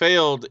reason they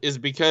failed is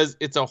because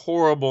it's a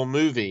horrible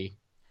movie.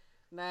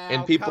 Now,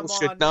 and people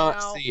should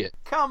not see it.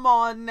 Come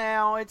on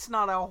now. It's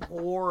not a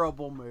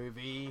horrible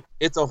movie.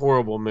 It's a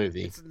horrible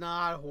movie. It's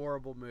not a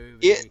horrible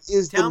movie. It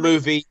is the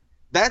movie.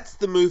 That's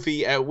the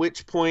movie at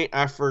which point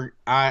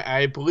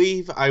I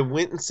believe I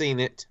went and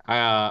seen it.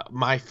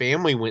 My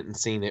family went and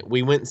seen it.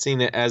 We went and seen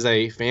it as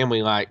a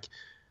family, like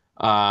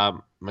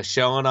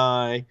Michelle and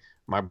I,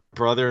 my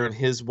brother and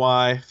his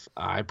wife.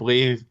 I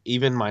believe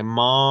even my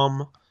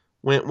mom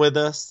went with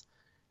us.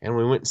 And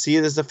we went to see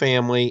it as a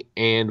family.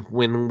 And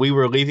when we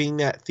were leaving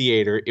that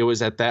theater, it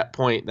was at that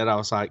point that I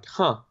was like,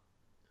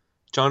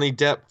 Johnny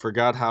Depp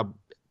forgot how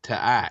to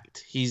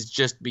act. He's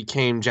just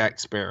became Jack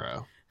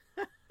Sparrow.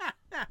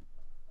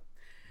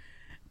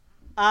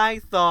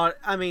 I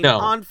mean, No.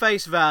 on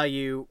face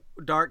value,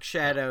 Dark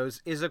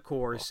Shadows is, of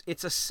course,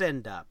 it's a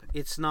send-up.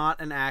 It's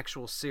not an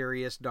actual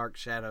serious Dark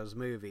Shadows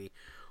movie,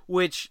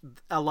 which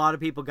a lot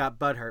of people got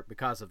butthurt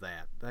because of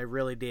that. They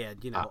really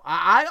did. You know,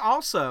 I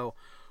also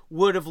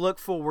would have looked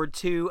forward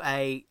to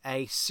a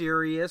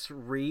serious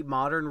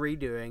modern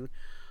redoing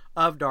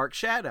of Dark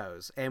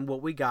Shadows, and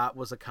what we got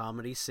was a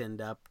comedy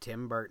send-up,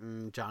 Tim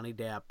Burton, Johnny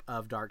Depp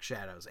of Dark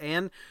Shadows,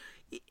 and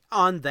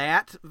on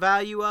that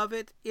value of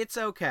it, it's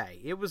okay.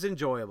 It was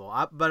enjoyable.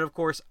 But of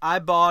course, I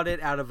bought it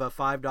out of a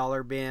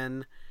 $5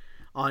 bin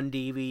on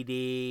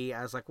DVD.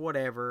 I was like,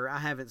 whatever. I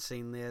haven't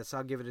seen this.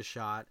 I'll give it a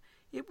shot.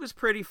 It was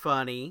pretty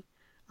funny.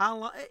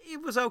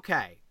 It was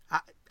okay.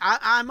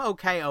 I'm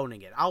okay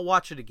owning it. I'll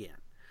watch it again.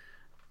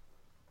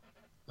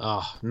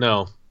 Oh,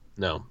 no.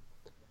 No.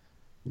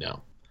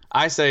 No.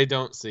 I say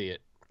don't see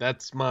it.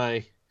 That's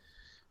my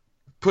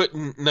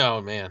no,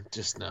 man,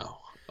 just no.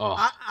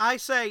 Oh. I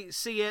say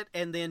see it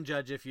and then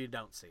judge if you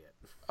don't see it.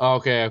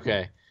 Okay,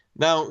 okay.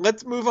 Now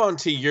let's move on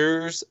to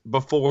yours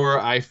before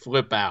I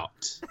flip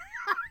out.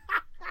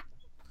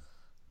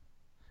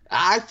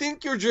 I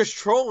think you're just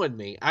trolling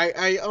me.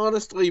 I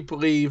honestly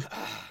believe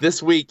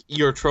this week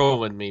you're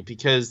trolling me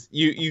because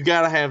you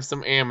gotta have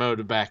some ammo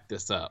to back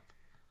this up.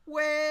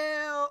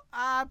 Well,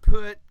 I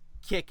put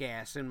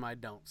Kick-Ass in my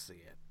don't see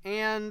it.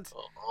 And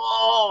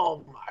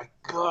oh my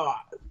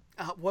god.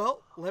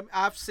 Well,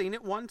 I've seen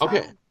it one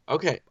time.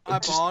 Okay. I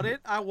bought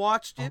it. I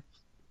watched it.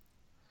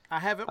 I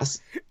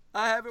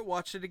haven't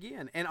watched it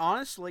again. And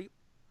honestly,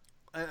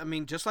 I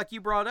mean, just like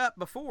you brought up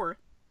before,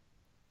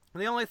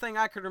 the only thing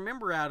I could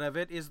remember out of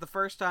it is the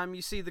first time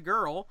you see the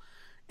girl,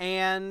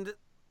 and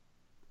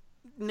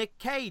Nick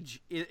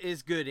Cage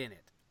is good in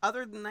it.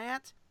 Other than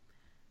that,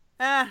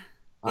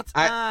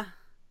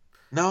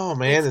 no,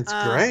 man, it's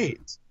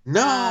great.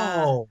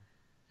 No.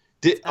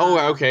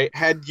 Okay.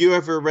 Had you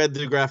ever read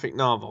the graphic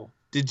novel?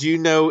 Did you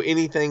know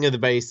anything of the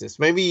basis?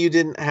 Maybe you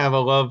didn't have a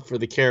love for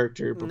the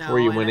character before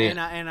you went in.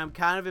 And I'm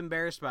kind of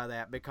embarrassed by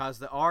that because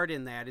the art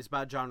in that is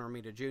by John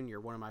Romita Jr.,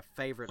 one of my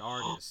favorite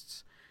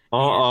artists.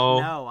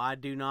 No, I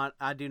do not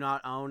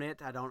own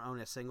it. I don't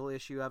own a single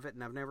issue of it,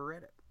 and I've never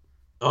read it.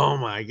 Oh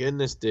my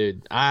goodness,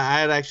 dude! I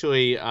had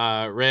actually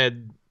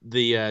read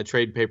the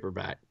trade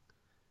paperback.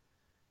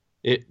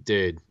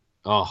 Dude.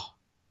 Oh,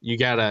 you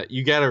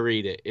gotta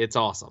read it. It's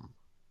awesome.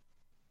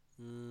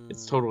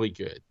 It's totally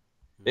good.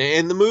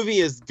 And the movie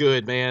is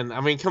good, man. I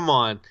mean, come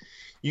on.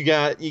 You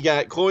got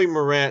Chloe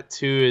Moretz,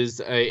 who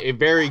is a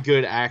very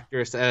good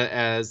actress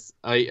as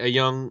a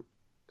young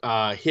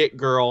hit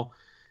girl.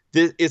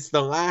 It's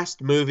the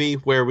last movie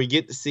where we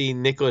get to see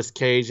Nicolas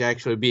Cage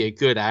actually be a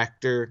good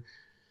actor.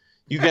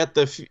 You got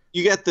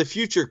the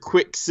future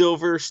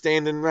Quicksilver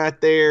standing right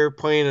there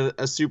playing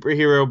a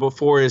superhero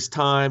before his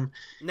time.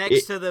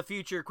 Next to the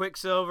future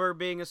Quicksilver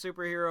being a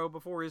superhero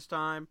before his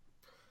time.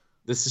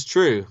 This is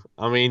true.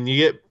 I mean,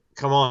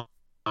 come on.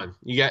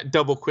 You got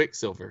double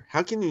Quicksilver.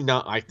 How can you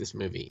not like this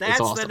movie? That's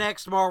it's awesome. The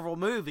next Marvel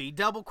movie,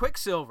 double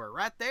Quicksilver,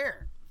 right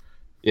there.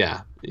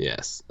 Yeah.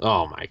 Yes.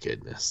 Oh my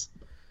goodness.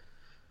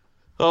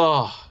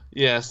 Oh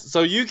yes.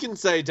 So you can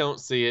say don't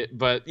see it,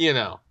 but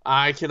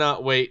I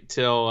cannot wait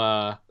till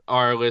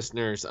our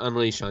listeners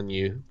unleash on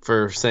you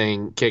for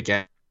saying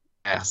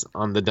Kick-Ass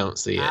on the don't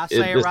see it. I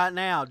say it right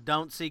now.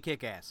 Don't see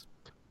Kick-Ass.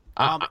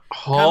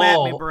 Come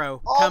at me,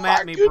 bro. Come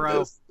at me,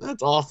 bro.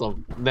 That's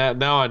awesome.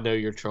 Now I know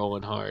you're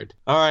trolling hard.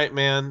 All right,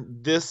 man.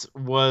 This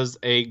was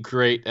a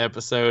great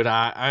episode.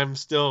 I'm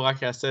still,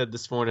 like I said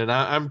this morning,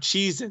 I'm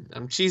cheesing.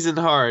 I'm cheesing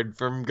hard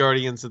from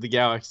Guardians of the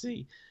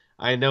Galaxy.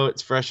 I know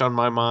it's fresh on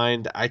my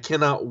mind. I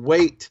cannot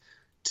wait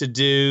to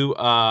do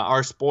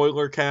our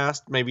spoiler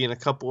cast maybe in a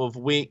couple of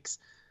weeks.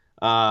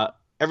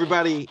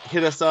 Everybody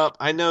hit us up.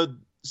 I know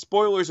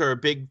spoilers are a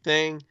big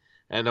thing.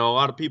 I know a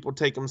lot of people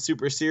take them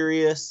super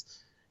serious.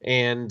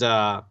 And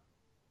I'm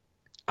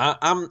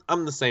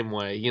the same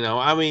way,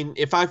 I mean,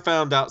 if I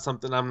found out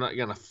something, I'm not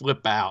gonna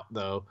flip out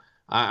though.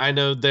 I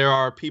know there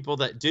are people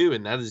that do,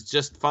 and that is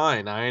just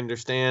fine. I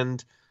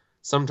understand.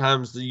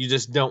 Sometimes you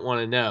just don't want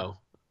to know.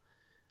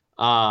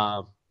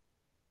 I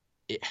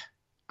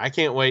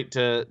can't wait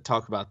to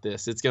talk about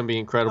this. It's gonna be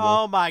incredible.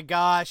 Oh my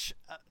gosh,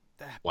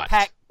 What?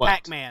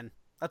 Pac-Man.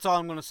 That's all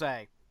I'm gonna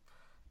say.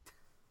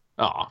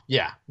 Oh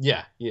yeah,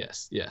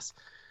 yes.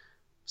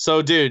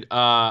 So, dude,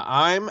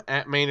 I'm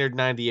at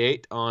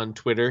Maynard98 on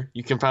Twitter.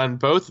 You can find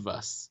both of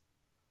us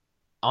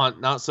on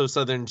Not So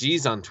Southern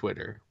G's on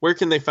Twitter. Where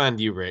can they find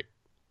you, Rick?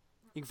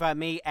 You can find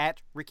me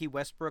at Ricky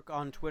Westbrook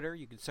on Twitter.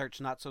 You can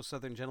search Not So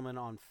Southern Gentleman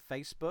on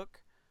Facebook.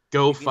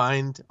 Go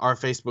find our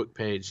Facebook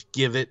page.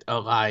 Give it a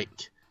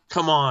like.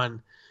 Come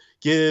on.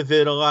 Give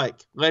it a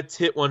like. Let's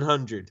hit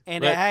 100.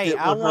 And hey,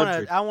 I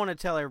want to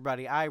tell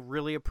everybody I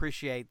really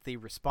appreciate the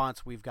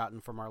response we've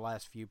gotten from our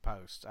last few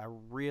posts. I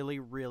really,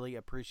 really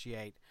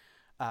appreciate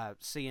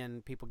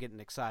seeing people getting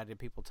excited,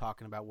 people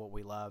talking about what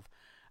we love.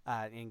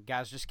 And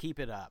guys, just keep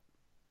it up.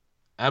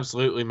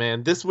 Absolutely,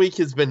 man. This week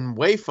has been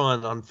way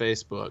fun on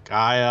Facebook.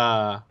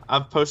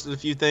 I've posted a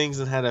few things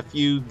and had a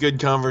few good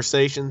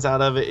conversations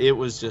out of it. It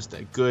was just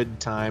a good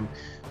time.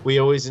 We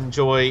always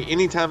enjoy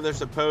anytime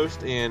there's a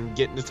post and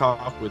getting to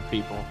talk with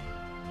people.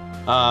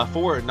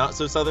 For Not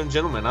So Southern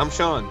Gentlemen, I'm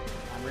Shawn.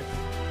 I'm Ricky.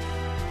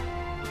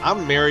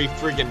 I'm Mary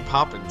friggin'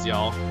 Poppins,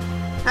 y'all.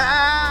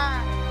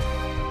 Ah!